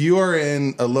self: if you are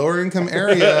in a lower income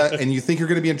area and you think you're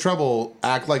going to be in trouble,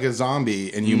 act like a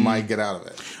zombie, and you might get out of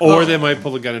it. Or they might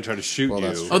pull a gun and try to shoot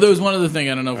that's you. true. Oh, there was one other thing.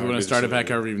 I don't know if we want to maybe start it so.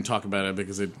 back or even talk about it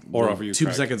because Or offer you 2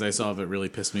 crack. seconds I saw of it really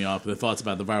pissed me off. The thoughts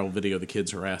about the viral video of the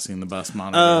kids harassing the bus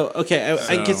monitor. Oh, okay.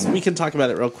 I guess we can talk about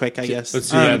it real quick. I guess. Let's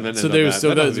do that. And then so end on there's that. so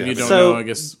That those doesn't of you happen. don't So know, I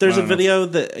guess there's I a don't know. video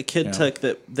that a kid took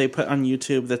that they put on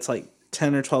YouTube that's like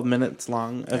 10 or 12 minutes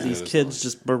long of these kids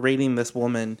just berating this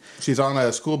woman. She's on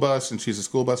a school bus, and she's a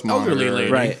school bus monitor. Elderly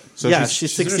lady. Right. So yeah,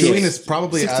 she's she's doing 68. this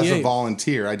probably as a 68.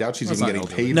 volunteer. I doubt she's even not getting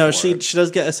elderly. paid. No, for she it.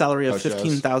 does get a salary of she does?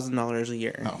 $15,000 a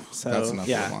year. Oh, so that's enough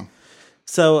yeah. for one.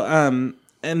 So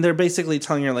and they're basically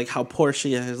telling her like how poor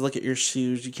she is. Look at your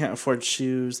shoes. You can't afford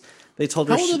shoes. They told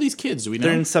her How old are these kids? Do we know?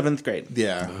 they're in 7th grade.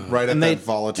 Yeah, right at And that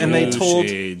volatile. and they Huge told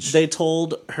age. they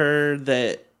told her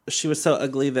that she was so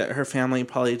ugly that her family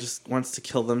probably just wants to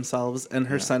kill themselves, and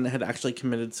her son had actually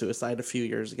committed suicide a few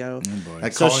years ago.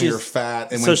 like So calling her she's-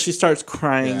 fat, and So when she starts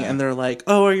crying, Yeah. and they're like,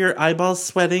 "Oh, are your eyeballs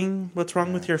sweating? What's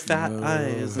wrong with your fat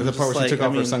eyes?" there's And the part just where she like, took I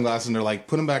off her mean, sunglasses, and they're like,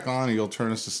 "Put them back on, or you'll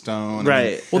turn us to stone."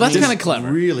 Right. Well, that's Just kind of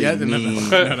clever. really yeah, mean.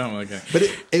 no, okay. But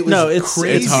it was No, it's-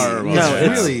 crazy. it's horrible. It's No,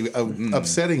 it's- really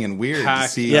upsetting and weird Pack to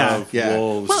see. Yeah. of Yeah.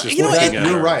 wolves. Well, just you know, looking it- at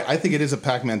You're her. right. I think it is a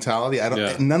pack mentality. Yeah,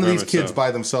 None of very these much kids so.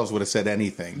 by themselves would have said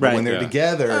anything. But Right. when they're Yeah.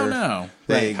 together, Oh, no.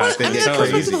 they, Right. they I mean, get that goes back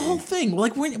crazy. to the whole thing.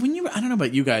 Like when you, I don't know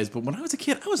about you guys, but when I was a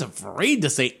kid, I was afraid to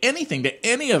say anything to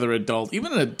any other adult,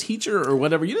 even a teacher or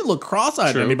whatever. You didn't look cross-eyed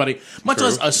at True. anybody, much True.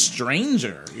 less a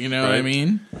stranger. You know what I Right.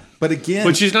 mean? But again,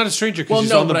 But she's not a stranger because Well,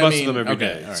 she's no, on the but I bus mean- with them every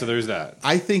okay, day. all right. So there's that.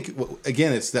 I think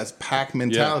again, it's that pack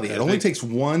mentality. Yeah, it I only think- takes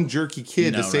one jerky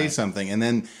kid to No, say right. something, and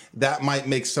then that might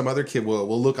make some other kid.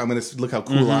 Well, look, I'm going to look how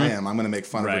cool I am. I'm going to make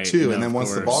fun of her Right. too. No, And then of once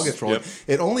the course. ball gets rolling, Yep.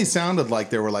 it only sounded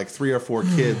like there were like 3 or 4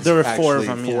 kids. There were 4 of actually,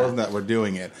 them, four yeah. of them that were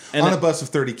doing it And on it- a bus of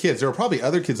 30 kids. There were probably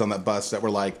other kids on that bus that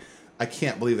were like, I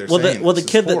can't believe they're Well, saying the this.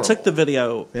 kid It's that took the horrible.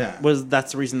 video Yeah.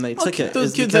 that's the reason they took it. Those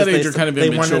is kids because that age they- are kind of they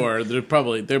immature. wanted- They're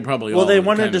probably Well, they all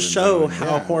wanted kind to of show enjoying it.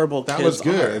 how horrible That kids was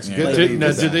good. are. It's Yeah. good. Like- that he Did, now,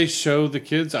 did did that. they show the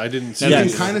kids? I didn't see. You Yeah.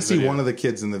 can the kind of see video. one of the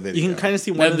kids in the video. You can kind of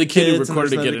see one Now, of the the kid who kids and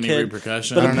recorded there's get another any kid.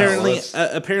 repercussion? But I don't know. apparently, Let's-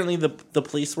 apparently the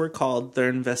police were called. They're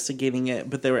investigating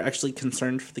it, but they were actually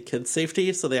concerned for the kids'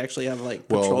 safety, so they actually have like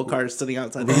patrol cars sitting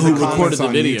outside. Read the the Who house. recorded comments the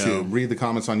on video? YouTube. Read the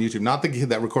comments on YouTube. Not the kid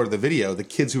that recorded the video. The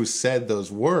kids who said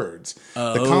those words.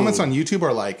 The comments on YouTube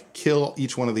are like, "Kill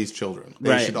each one of these children.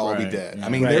 They Right. should all be Right. dead." Yeah. I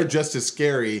mean, Right. they're just as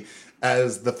scary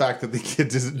as the fact that the kid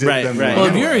did Right, them. right. Well,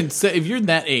 if anyway. you're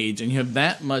that age and you have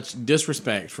that much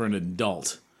disrespect for an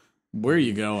adult, where are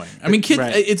you going? I mean, kids.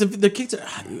 Right. The kids are.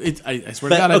 I swear But,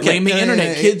 to God, I okay, blame the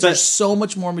internet. Kids are but- so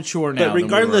much more mature now. But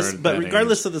regardless, than we were at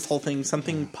that age. of this whole thing,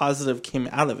 something positive came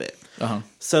out of it. Uh-huh.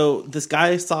 So this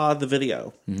guy saw the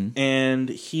video, Mm-hmm. and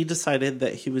he decided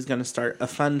that he was going to start a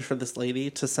fund for this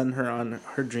lady to send her on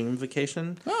her dream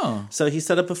vacation. Oh. So he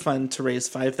set up a fund to raise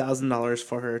 $5,000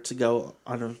 for her to go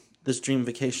on this dream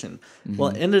vacation. Mm-hmm. Well,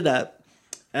 it ended up,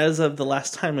 as of the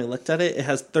last time I looked at it, it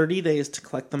has 30 days to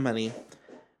collect the money.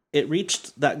 It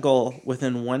reached that goal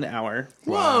within 1 hour.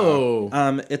 Whoa.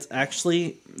 It's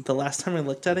actually, the last time I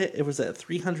looked at it, it was at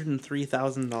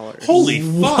 $303,000. Holy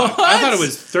fuck! I thought it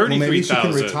was well, maybe she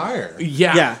can 33,000. retire.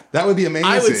 Yeah. Yeah. That would be amazing.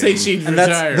 I would say she'd And that's,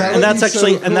 retire. that- and would that's be so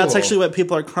actually and that's cool. actually what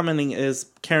people are commenting is,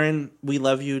 Karen, we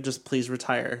love you, just please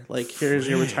retire. Like, here's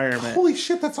your retirement. Holy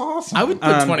shit, that's awesome. I would put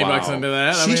 $20 wow. into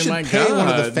that. She I mean, should my pay God.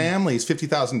 one of the families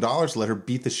 $50,000 to let her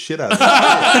beat the shit out of her.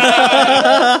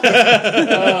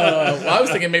 Well, I was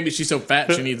thinking maybe she's so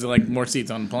fat she needs like more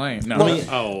seats on the plane. No.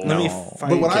 Oh, Let me no.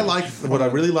 find But what I it. liked, what I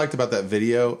really liked about that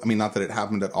video, I mean, not that it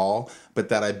happened at all, but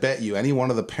that I bet you any one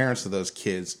of the parents of those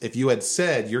kids, if you had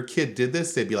said your kid did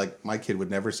this, they'd be like, my kid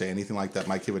would never say anything like that.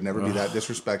 My kid would never be that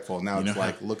disrespectful. And now it's know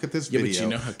like, how- look at this Yeah, but video. you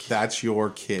know how That's your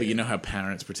kid. But you know how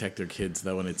parents protect their kids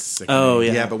though when it's sick. Oh,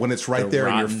 yeah. yeah, but when it's right They're there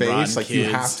in your rotten, face, rotten like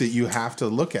kids. you have to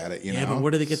look at it. You Yeah, know. but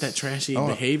where do they get that trashy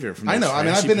behavior from? I those know. I mean,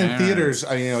 I've trashy been in parents? theaters.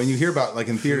 I mean, you know, and you hear about like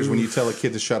in theaters when you tell a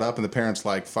kid to shut up and the parents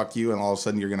like fuck you, and all of a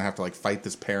sudden you're going to have to like fight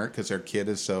this parent because their kid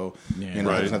is so you know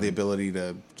Right. doesn't have the ability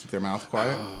to keep their mouth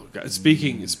quiet. Oh, God.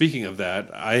 Speaking of that,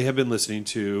 I have been listening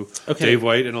to Okay. Dave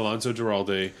White and Alonso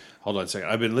Duralde. Hold on a second.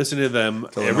 I've been listening to them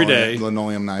every day.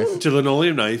 Linoleum knife. To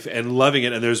Linoleum Knife and loving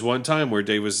it. And there's one time where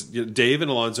Dave and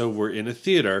Alonso were in a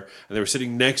theater and they were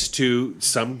sitting next to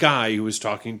some guy who was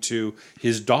talking to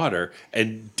his daughter,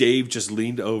 and Dave just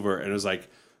leaned over and was like,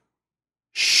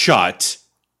 "Shut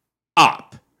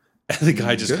up!" And the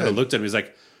guy just Good. kind of looked at him. He's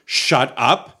like, "Shut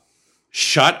up,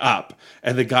 shut up."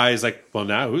 And the guy is like, "Well,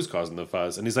 now who's causing the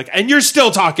fuss?" And he's like, "And you're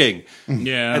still talking."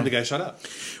 Yeah. And the guy shut up.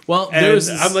 well, And there's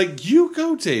I'm like, "You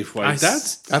go, Dave White."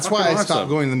 That's why I fucking stopped awesome.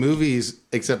 going to the movies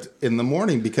except in the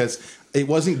morning because it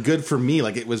wasn't good for me.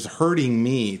 Like it was hurting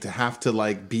me to have to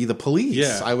like be the police.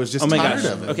 Yeah. I was just Oh my tired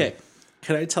gosh. of it. Okay.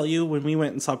 Could I tell you when we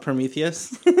went and saw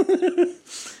Prometheus?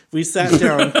 We sat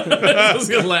down. I was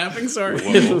laughing. Sorry.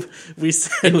 We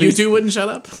sat. And you two wouldn't shut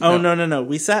up. Oh no!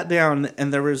 We sat down,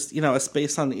 and there was a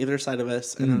space on either side of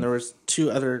us, and then there was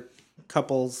two other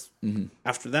couples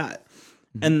after that,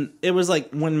 and it was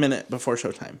like 1 minute before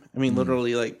showtime. I mean,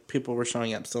 literally, like people were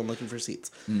showing up, still looking for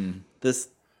seats. This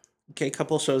gay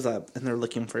couple shows up, and they're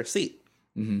looking for a seat,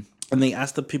 and they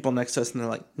asked the people next to us, and they're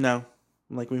like, "No,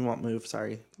 like we won't move.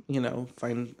 Sorry,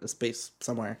 find a space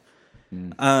somewhere."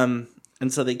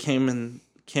 And so they came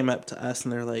up to us,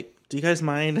 and they're like, "Do you guys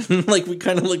mind?" And like we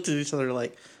kind of looked at each other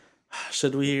like,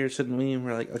 "Should we or shouldn't we?" And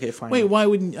we're like, "Okay, fine." Wait, why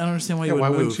wouldn't I don't understand why you would Why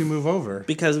move? wouldn't you move over?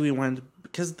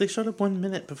 Because they showed up 1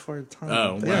 minute before the time.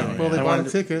 Oh, Yeah, well, they I bought a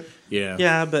wanted- ticket. Yeah.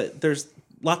 Yeah, but there's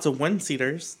lots of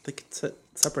one-seaters. They could sit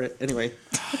separate. Anyway,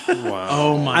 Wow.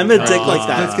 Oh my. I'm a dick like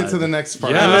that. Let's get to the next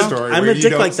part Yeah. of the story. I'm where a you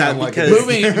dick don't like that sound because-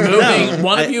 moving.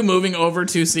 One I- of you moving over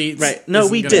 2 seats. Right. No,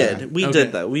 isn't we gonna did. happen. We Okay.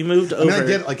 did that. We moved I over. mean, I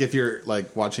get like if you're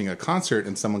like watching a concert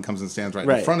and someone comes and stands right in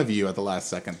Right. front of you at the last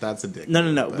second, that's a dick.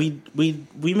 No. But-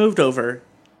 We moved over.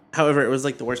 However, it was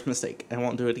like the worst mistake. I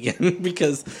won't do it again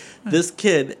because this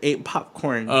kid ate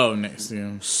popcorn Oh, next. Yeah.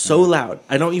 so loud.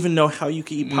 I don't even know how you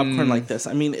could eat popcorn like this.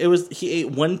 I mean, he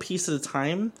ate one piece at a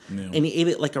time, and he ate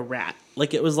it like a rat.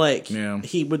 Like it was like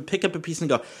he would pick up a piece and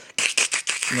go.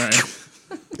 Right.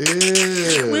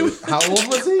 Ew. How old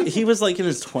was he? He was like in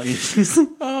his 20s,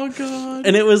 Oh God.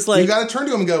 and it was like You got to turn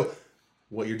to him and go,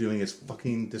 "What you're doing is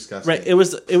fucking disgusting." right. It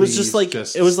was just like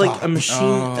just it was like stop. a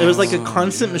machine. It was like a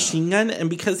constant machine gun, and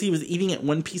because he was eating it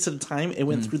one piece at a time, it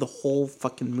went through the whole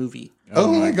fucking movie.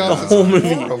 Oh my god, The whole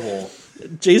movie. horrible.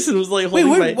 Jason was like, Wait,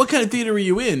 holding what kind of theater were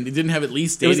you in? It didn't have at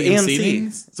least It was stadium AMC.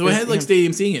 seating, so It it was had like AMC.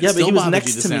 stadium seating. It Yeah, but still he was bothered next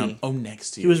you to to sound. me. Oh,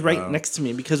 next to you. He was right next to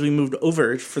me because we moved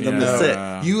over for them to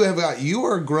Yeah. sit. You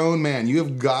are a grown man. You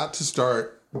have got to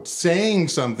start saying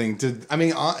something to. I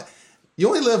mean, you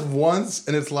only live once,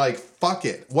 and it's like, fuck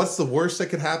it. What's the worst that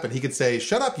could happen? He could say,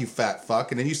 "Shut up, you fat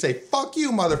fuck," and then you say, "Fuck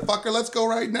you, motherfucker. Let's go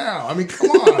right now." I mean, come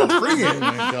on, bring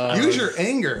it. Use your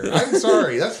anger. I'm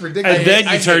sorry, that's ridiculous. And then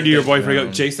I you turn hate to your this boyfriend and room.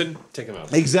 go, "Jason, take him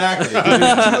out." Exactly. 'Cause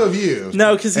there's two of you.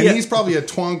 No, 'cause and he- he's probably a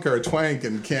twunk or a twank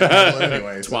and can't handle it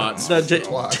anyway. So Twats. No,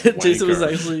 twat. Jason was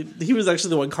Wanker. he was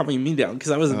actually the one calming me down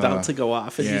because I was about to go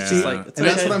off, and he's just Yeah. like, it's And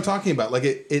that's okay. what I'm talking about. Like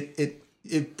it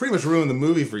pretty much ruined the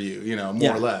movie for you, more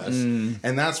Yeah. or less.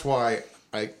 And that's why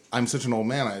I'm such an old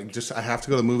man. I have to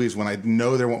go to movies when I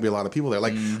know there won't be a lot of people there.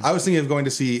 Like I was thinking of going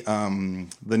to see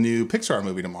the new Pixar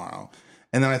movie tomorrow.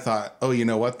 And then I thought, oh, you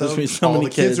know what? Though There's gonna be so all many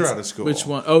the kids are kids. out of school. Which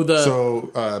one? Oh, the.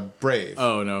 So Brave.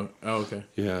 Oh no. Oh okay.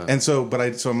 Yeah. And so,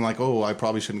 I'm like, oh, I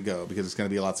probably shouldn't go because it's going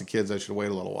to be lots of kids. I should wait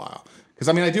a little while. Because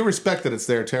I mean, I do respect that it's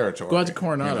their territory. Go out to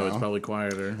Coronado. you know? It's probably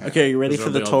quieter. Okay, are you ready for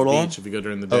the total? Beach if you go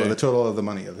during the day. Oh, the total of the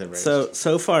money that they raised.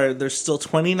 So far, there's still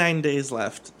 29 days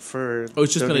left for. Oh,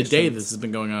 it's just been a day donations. this has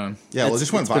been going on. yeah, well, it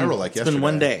just went It's been- viral like It's yesterday. been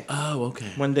 1 day. Oh, okay.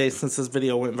 1 day since this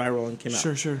video went viral and came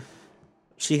out. Sure.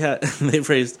 They've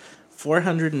raised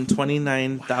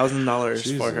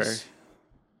 $429,000 for her,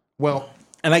 Well,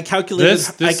 and I calculated.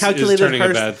 This I is calculated turning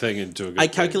her. a bad thing into a good I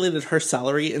thing. calculated her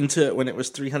salary into it when it was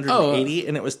 380,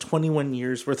 and it was 21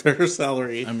 years worth of her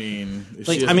salary. I mean, if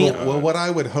Like, she has I mean- more- well, what I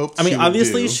would hope. I mean, she would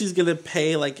obviously do- she's gonna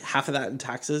pay like half of that in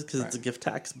taxes because it's a gift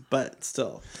tax, but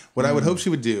still, What I would hope she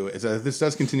would do is that if this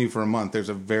does continue for a month, there's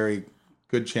a very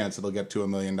good chance it'll get to $1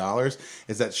 million.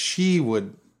 Is that she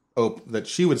would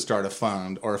start a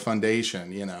fund or a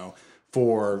foundation,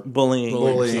 for bullying.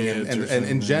 bullying kids or and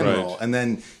in general, Right. and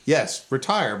then yes,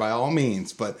 retire by all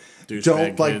means, but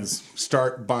Douchebag don't kids.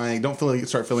 start buying. Don't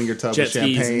start filling your tub Jet with skis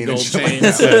and champagne gold shit like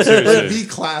chains. that. Yeah, seriously. Be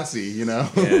classy,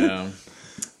 Yeah.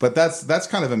 But that's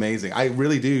kind of amazing. I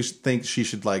really do think she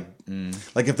should like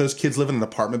if those kids live in an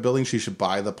apartment building, she should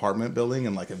buy the apartment building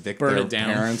and like evict Burn their it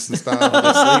down. parents and stuff. while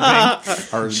they're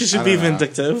sleeping. Or, She I should don't be know.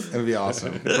 vindictive. It would be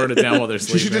awesome. Burn it down while they're She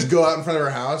sleeping. should just go out in front of her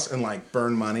house and like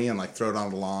burn money and like throw it on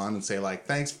the lawn and say like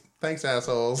thanks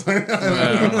assholes. She's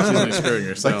only screwing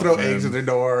herself. Like throw man. eggs at their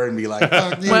door and be like,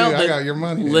 fuck you, Well, I got your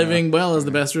money. Living well is the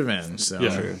best revenge. So.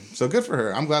 Yeah. So good for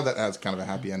her. I'm glad that has kind of a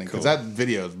happy ending because that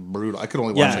video is brutal. I could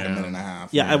only watch Yeah. like a minute and a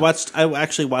half. Yeah, I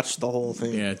actually watched the whole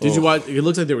thing. Yeah. Did you watch? It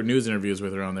looks like there were news interviews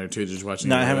with her on there too. Did you watch?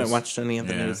 No, any I of haven't those? watched any of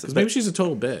the Yeah. news. Because maybe she's a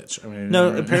total bitch. I mean, No,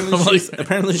 I'm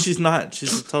apparently she's not.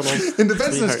 She's a total. In defense of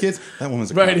those sweetheart. kids, that woman's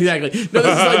a Right, cunt. exactly. No,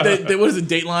 this is like what is it,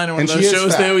 Dateline or one And of she those is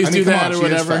shows fat. they always I mean, do come that on, or she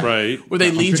is whatever. fat. Right. Where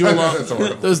they lead you along. That's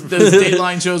horrible. those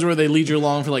Dateline shows where they lead you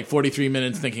along for like 43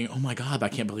 minutes thinking, oh my God, I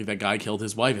can't believe that guy killed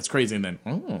his wife. It's crazy. And then,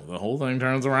 the whole thing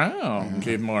turns around.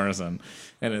 Keith Morrison.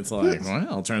 And it's like,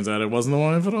 well, turns out it wasn't the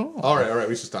wife at all. All right.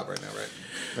 We should stop right now, right?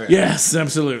 Yes,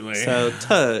 absolutely. So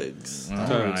tugs. All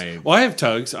Tugs. right. Well, I have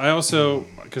tugs. I also,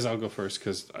 because I'll go first,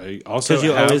 because I also Because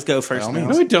you have, always go first. No, Now.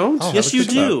 No, I don't. Yes, you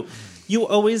do. You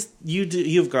always you do.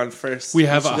 You've gone first. We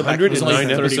have You should go back and 109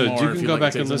 There's only 30 episodes. more You if can you'd go like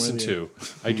back to and take listen some to.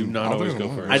 I do not I'll always do go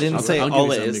one. first. I didn't say I'll give you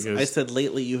some always. because- I said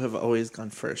lately you have always gone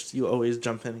first. You always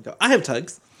jump in and go. I have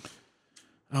tugs.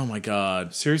 Oh my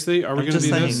God. Seriously, are we I'm going to just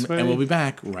do saying. this? And we'll be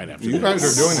back right after You this.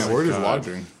 guys are doing it. We're just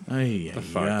watching.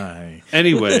 Ay.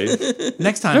 Anyway,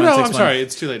 Next time no, on I'm 619 sorry.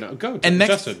 It's too late now. Go, And next,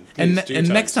 Justin. and, please, do your and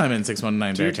tugs. next time in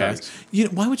 619 Do your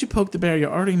Bearcast, why would you poke the bear? You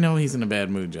already know he's in a bad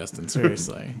mood, Justin.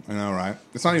 Seriously. I know, right?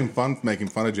 It's not even fun making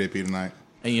fun of JP tonight.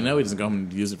 And you know he doesn't go home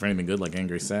and use it for anything good like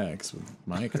angry sex with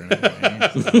Mike or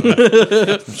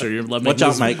anything. I'm sure your love Watch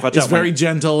out, Mike. Watch It's out, very Mike.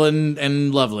 gentle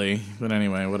and lovely. But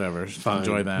anyway, whatever.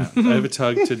 Enjoy that. I have a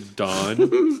tug to Don,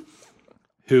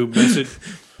 who messaged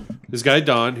this guy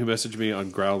Don, who messaged me on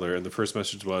Growler, and the first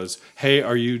message was, "Hey,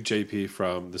 are you JP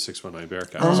from the 619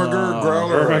 Bearcast?" Oh my god,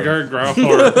 growler. Oh my God,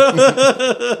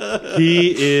 Growler.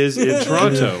 He is in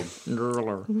Toronto.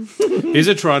 He's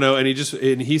in Toronto, and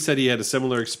he said he had a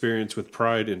similar experience with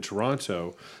Pride in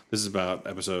Toronto. This is about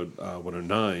episode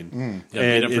 109.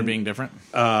 Yeah, beat up for being different?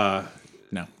 No,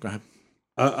 go ahead.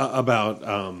 About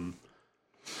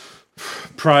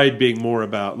Pride being more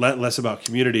about less about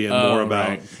community and more about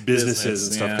right. businesses Business,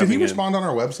 and stuff. yeah. Did he coming in. respond on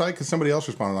our website? Because somebody else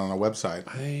responded on our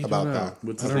website about that.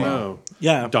 What's I his don't name? know.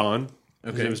 Yeah. Don.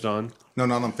 His name is Don. No,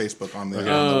 not on Facebook. On the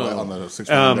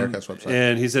 619 Bearcast website.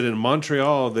 And he said in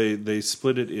Montreal they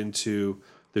split it into.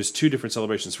 There's two different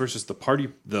celebrations. First is the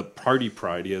party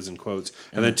pride, he has in quotes,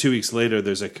 and then 2 weeks later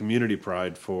there's a community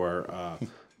pride for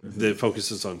that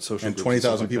focuses on social. And groups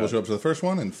 20,000 stuff people like show up to the first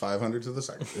one, and 500 to the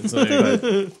second. It's like, that.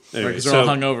 Anyway, because they're all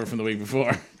hungover from the week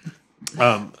before.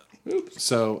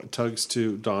 so tugs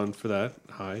to Don for that.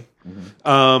 Hi.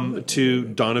 Mm-hmm. To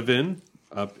Donovan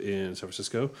up in San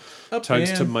Francisco. Tugs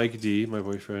in. to Mike D, my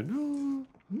boyfriend.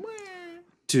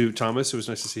 To Thomas, it was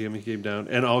nice to see him. He came down.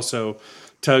 And also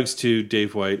tugs to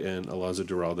Dave White and Alonzo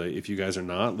Duralde. If you guys are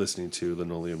not listening to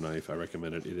Linoleum Knife, I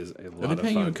recommend it. It is a Are lot they of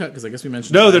paying you a fun. cut? Because I guess we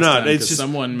mentioned No, it they're last not. time, It's 'cause just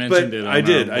someone mentioned but it. I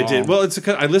did. On our wall.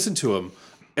 Well, I listened to them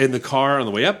in the car on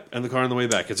the way up and the car on the way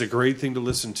back. It's a great thing to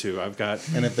listen to. I've got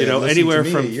And if they anywhere to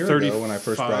me from a year 30 ago when I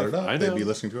first brought it up, they'd be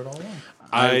listening to it all along.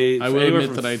 I will anywhere admit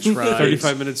from that I tried.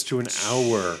 35 minutes to an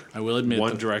hour. I will admit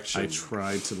One that Direction. I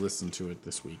tried to listen to it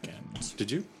this weekend.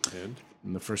 Did you?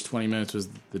 And The first 20 minutes was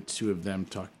the two of them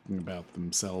talking about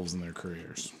themselves and their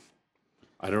careers.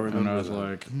 I don't And remember. I was that.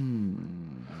 like,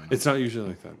 It's not usually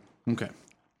like that. okay.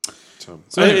 So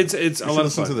anyway, it's a You should lot of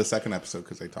listen fun. to the second episode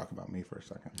because they talk about me for a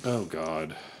second. Oh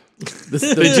God, This,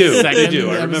 they do. They do.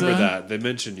 I remember that. They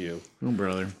mentioned you. Oh,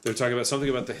 brother. They were talking about something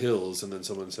about the hills, and then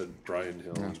someone said Brian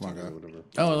Hill. That's my guy. or whatever.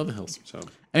 Oh, I love the hills. So,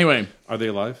 Anyway. are they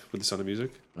alive with the Sound of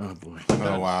Music? Oh, boy.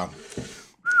 Oh, wow.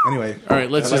 Anyway. All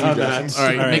right, let's just. you, All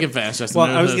Justin. right, make it fast, Justin.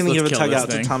 Well, I was Let's going to give a kill tug this out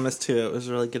thing. to Thomas too. It was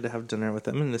really good to have dinner with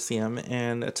him and to see him,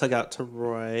 and a tug out to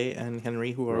Roy and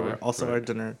Henry, who are also our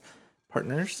dinner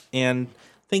partners. And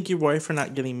thank you, Roy, for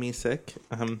not getting me sick.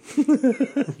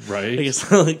 Right. I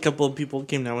guess a couple of people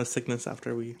came down with sickness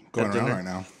after we Going had around dinner. right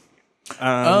now.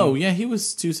 Oh, yeah, he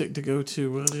was too sick to go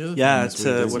to the other Yeah, thing this week,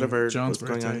 to isn't whatever he? John's was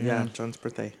going birthday, on. Yeah, John's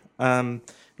birthday.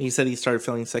 He said he started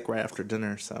feeling sick right after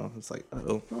dinner, so it's like,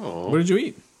 oh. What did you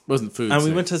eat? Wasn't food. And we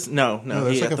sick. went to no, No, he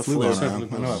there's like had a the flu flu, going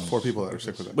around. I know 4 people that are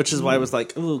sick with it. which is why I was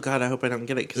like, oh God, I hope I don't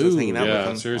get it because I was hanging out with Yeah,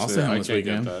 him. seriously, I'll stay home I this can't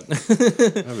weekend.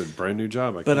 get that. I have a brand new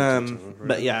job. I But can't do it,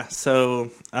 but yeah, so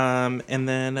and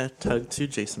then a tug to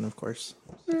Jason, of course.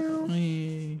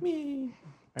 Me.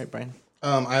 All right, Brian.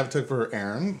 I have a tug for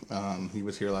Aaron. He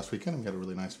was here last weekend and we had a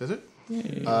really nice visit.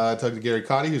 Tug to Gary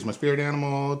Cotty, who's my spirit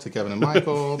animal, to Kevin and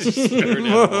Michael,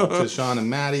 to Sean and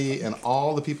Maddie, and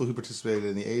all the people who participated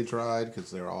in the age ride because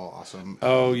they're all awesome.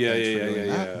 Oh Thanks for doing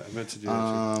that. I meant to do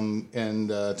that. And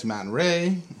to Matt and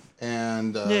Ray.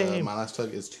 And Yay. my last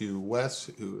tug is to Wes,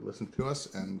 who listened to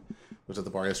us and was at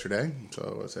the bar yesterday.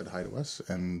 So I said hi to Wes,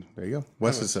 and there you go.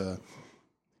 Wes is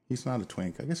he's not a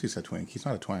twink. I guess he said twink. He's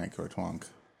not a twank or a twonk.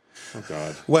 Oh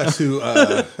God. Wes, who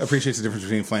appreciates the difference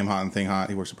between flame hot and thing hot.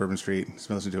 He works at Bourbon Street. He's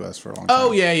been listening to us for a long time.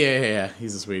 Oh, yeah.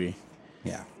 He's a sweetie.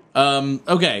 Yeah.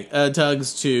 Okay,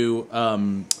 tugs to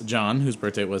John, whose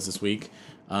birthday it was this week.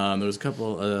 There was a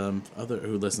couple other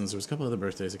who listens. There was a couple other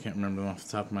birthdays. I can't remember them off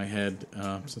the top of my head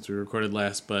since we recorded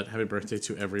last. But happy birthday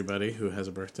to everybody who had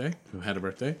a birthday.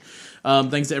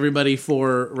 Thanks to everybody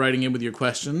for writing in with your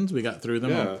questions. We got through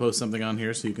them. Yeah. I'll post something on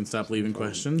here so you can stop leaving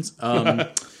questions.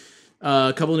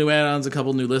 A couple new add-ons, a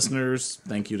couple new listeners.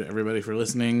 Thank you to everybody for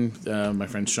listening. My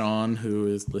friend Sean, who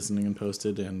is listening and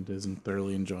posted and is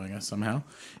thoroughly enjoying us somehow.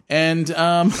 And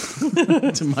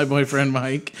to my boyfriend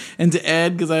Mike. And to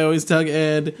Ed, because I always tug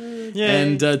Ed. Yay.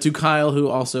 And to Kyle, who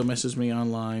also messaged me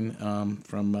online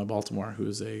from Baltimore, who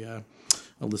is a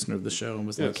listener of the show and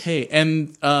was like, hey.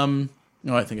 And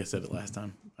no, I think I said it last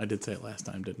time. I did say it last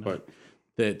time, didn't I?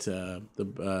 That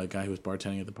the guy who was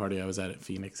bartending at the party I was at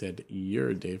Phoenix said,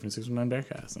 "You're Dave from 619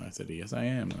 Bearcast," and I said, "Yes, I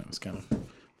am." And that was kind of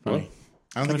funny.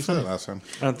 I don't think you said it last time.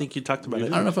 I don't think you talked about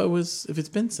it. I don't know if it's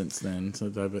been since then. So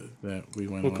that we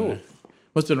went. Well, cool.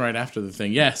 Well, it's been right after the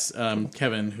thing. Yes,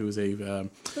 Kevin, who was a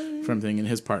from thing, and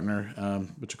his partner,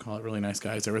 what you call it, really nice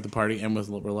guys. They were at the party and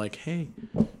were like, "Hey,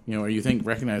 are you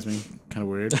recognize me? Kind of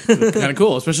weird, kind of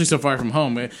cool, especially so far from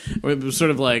home." It was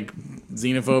sort of like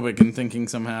xenophobic and thinking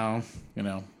somehow,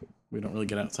 we don't really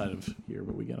get outside of here,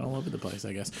 but we get all over the place,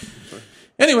 I guess.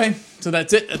 Anyway, so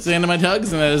that's it. That's the end of my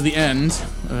tugs, and that is the end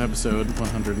of episode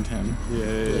 110.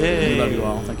 Yay! We love you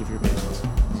all. Thank you for your patience.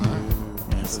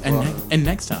 Yes, and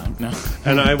next time, no.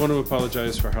 And I want to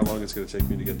apologize for how long it's going to take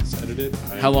me to get this edited.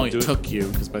 How long it took you?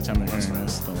 Because by the time I hear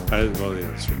this, well, yeah,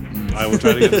 that's true. I will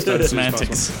try to get this done as soon as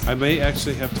Semantics. possible. I may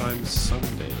actually have time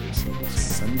Sunday.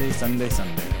 Sunday.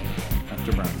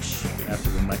 After brunch. After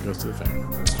when Mike goes to the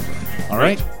fair. All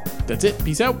right. That's it.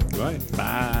 Peace out. Goodbye.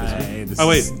 Bye.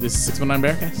 Wait. This is 619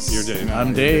 Bearcast. You're Dave.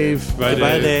 I'm Dave. Goodbye,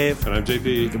 Goodbye, Dave. And I'm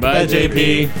JP. Goodbye,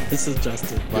 JP. This is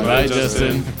Justin. Goodbye,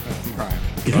 Justin. Brian.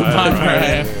 Goodbye,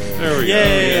 Brian. There we go.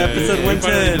 Yay, episode 110.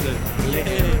 Finally did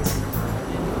it. Yay.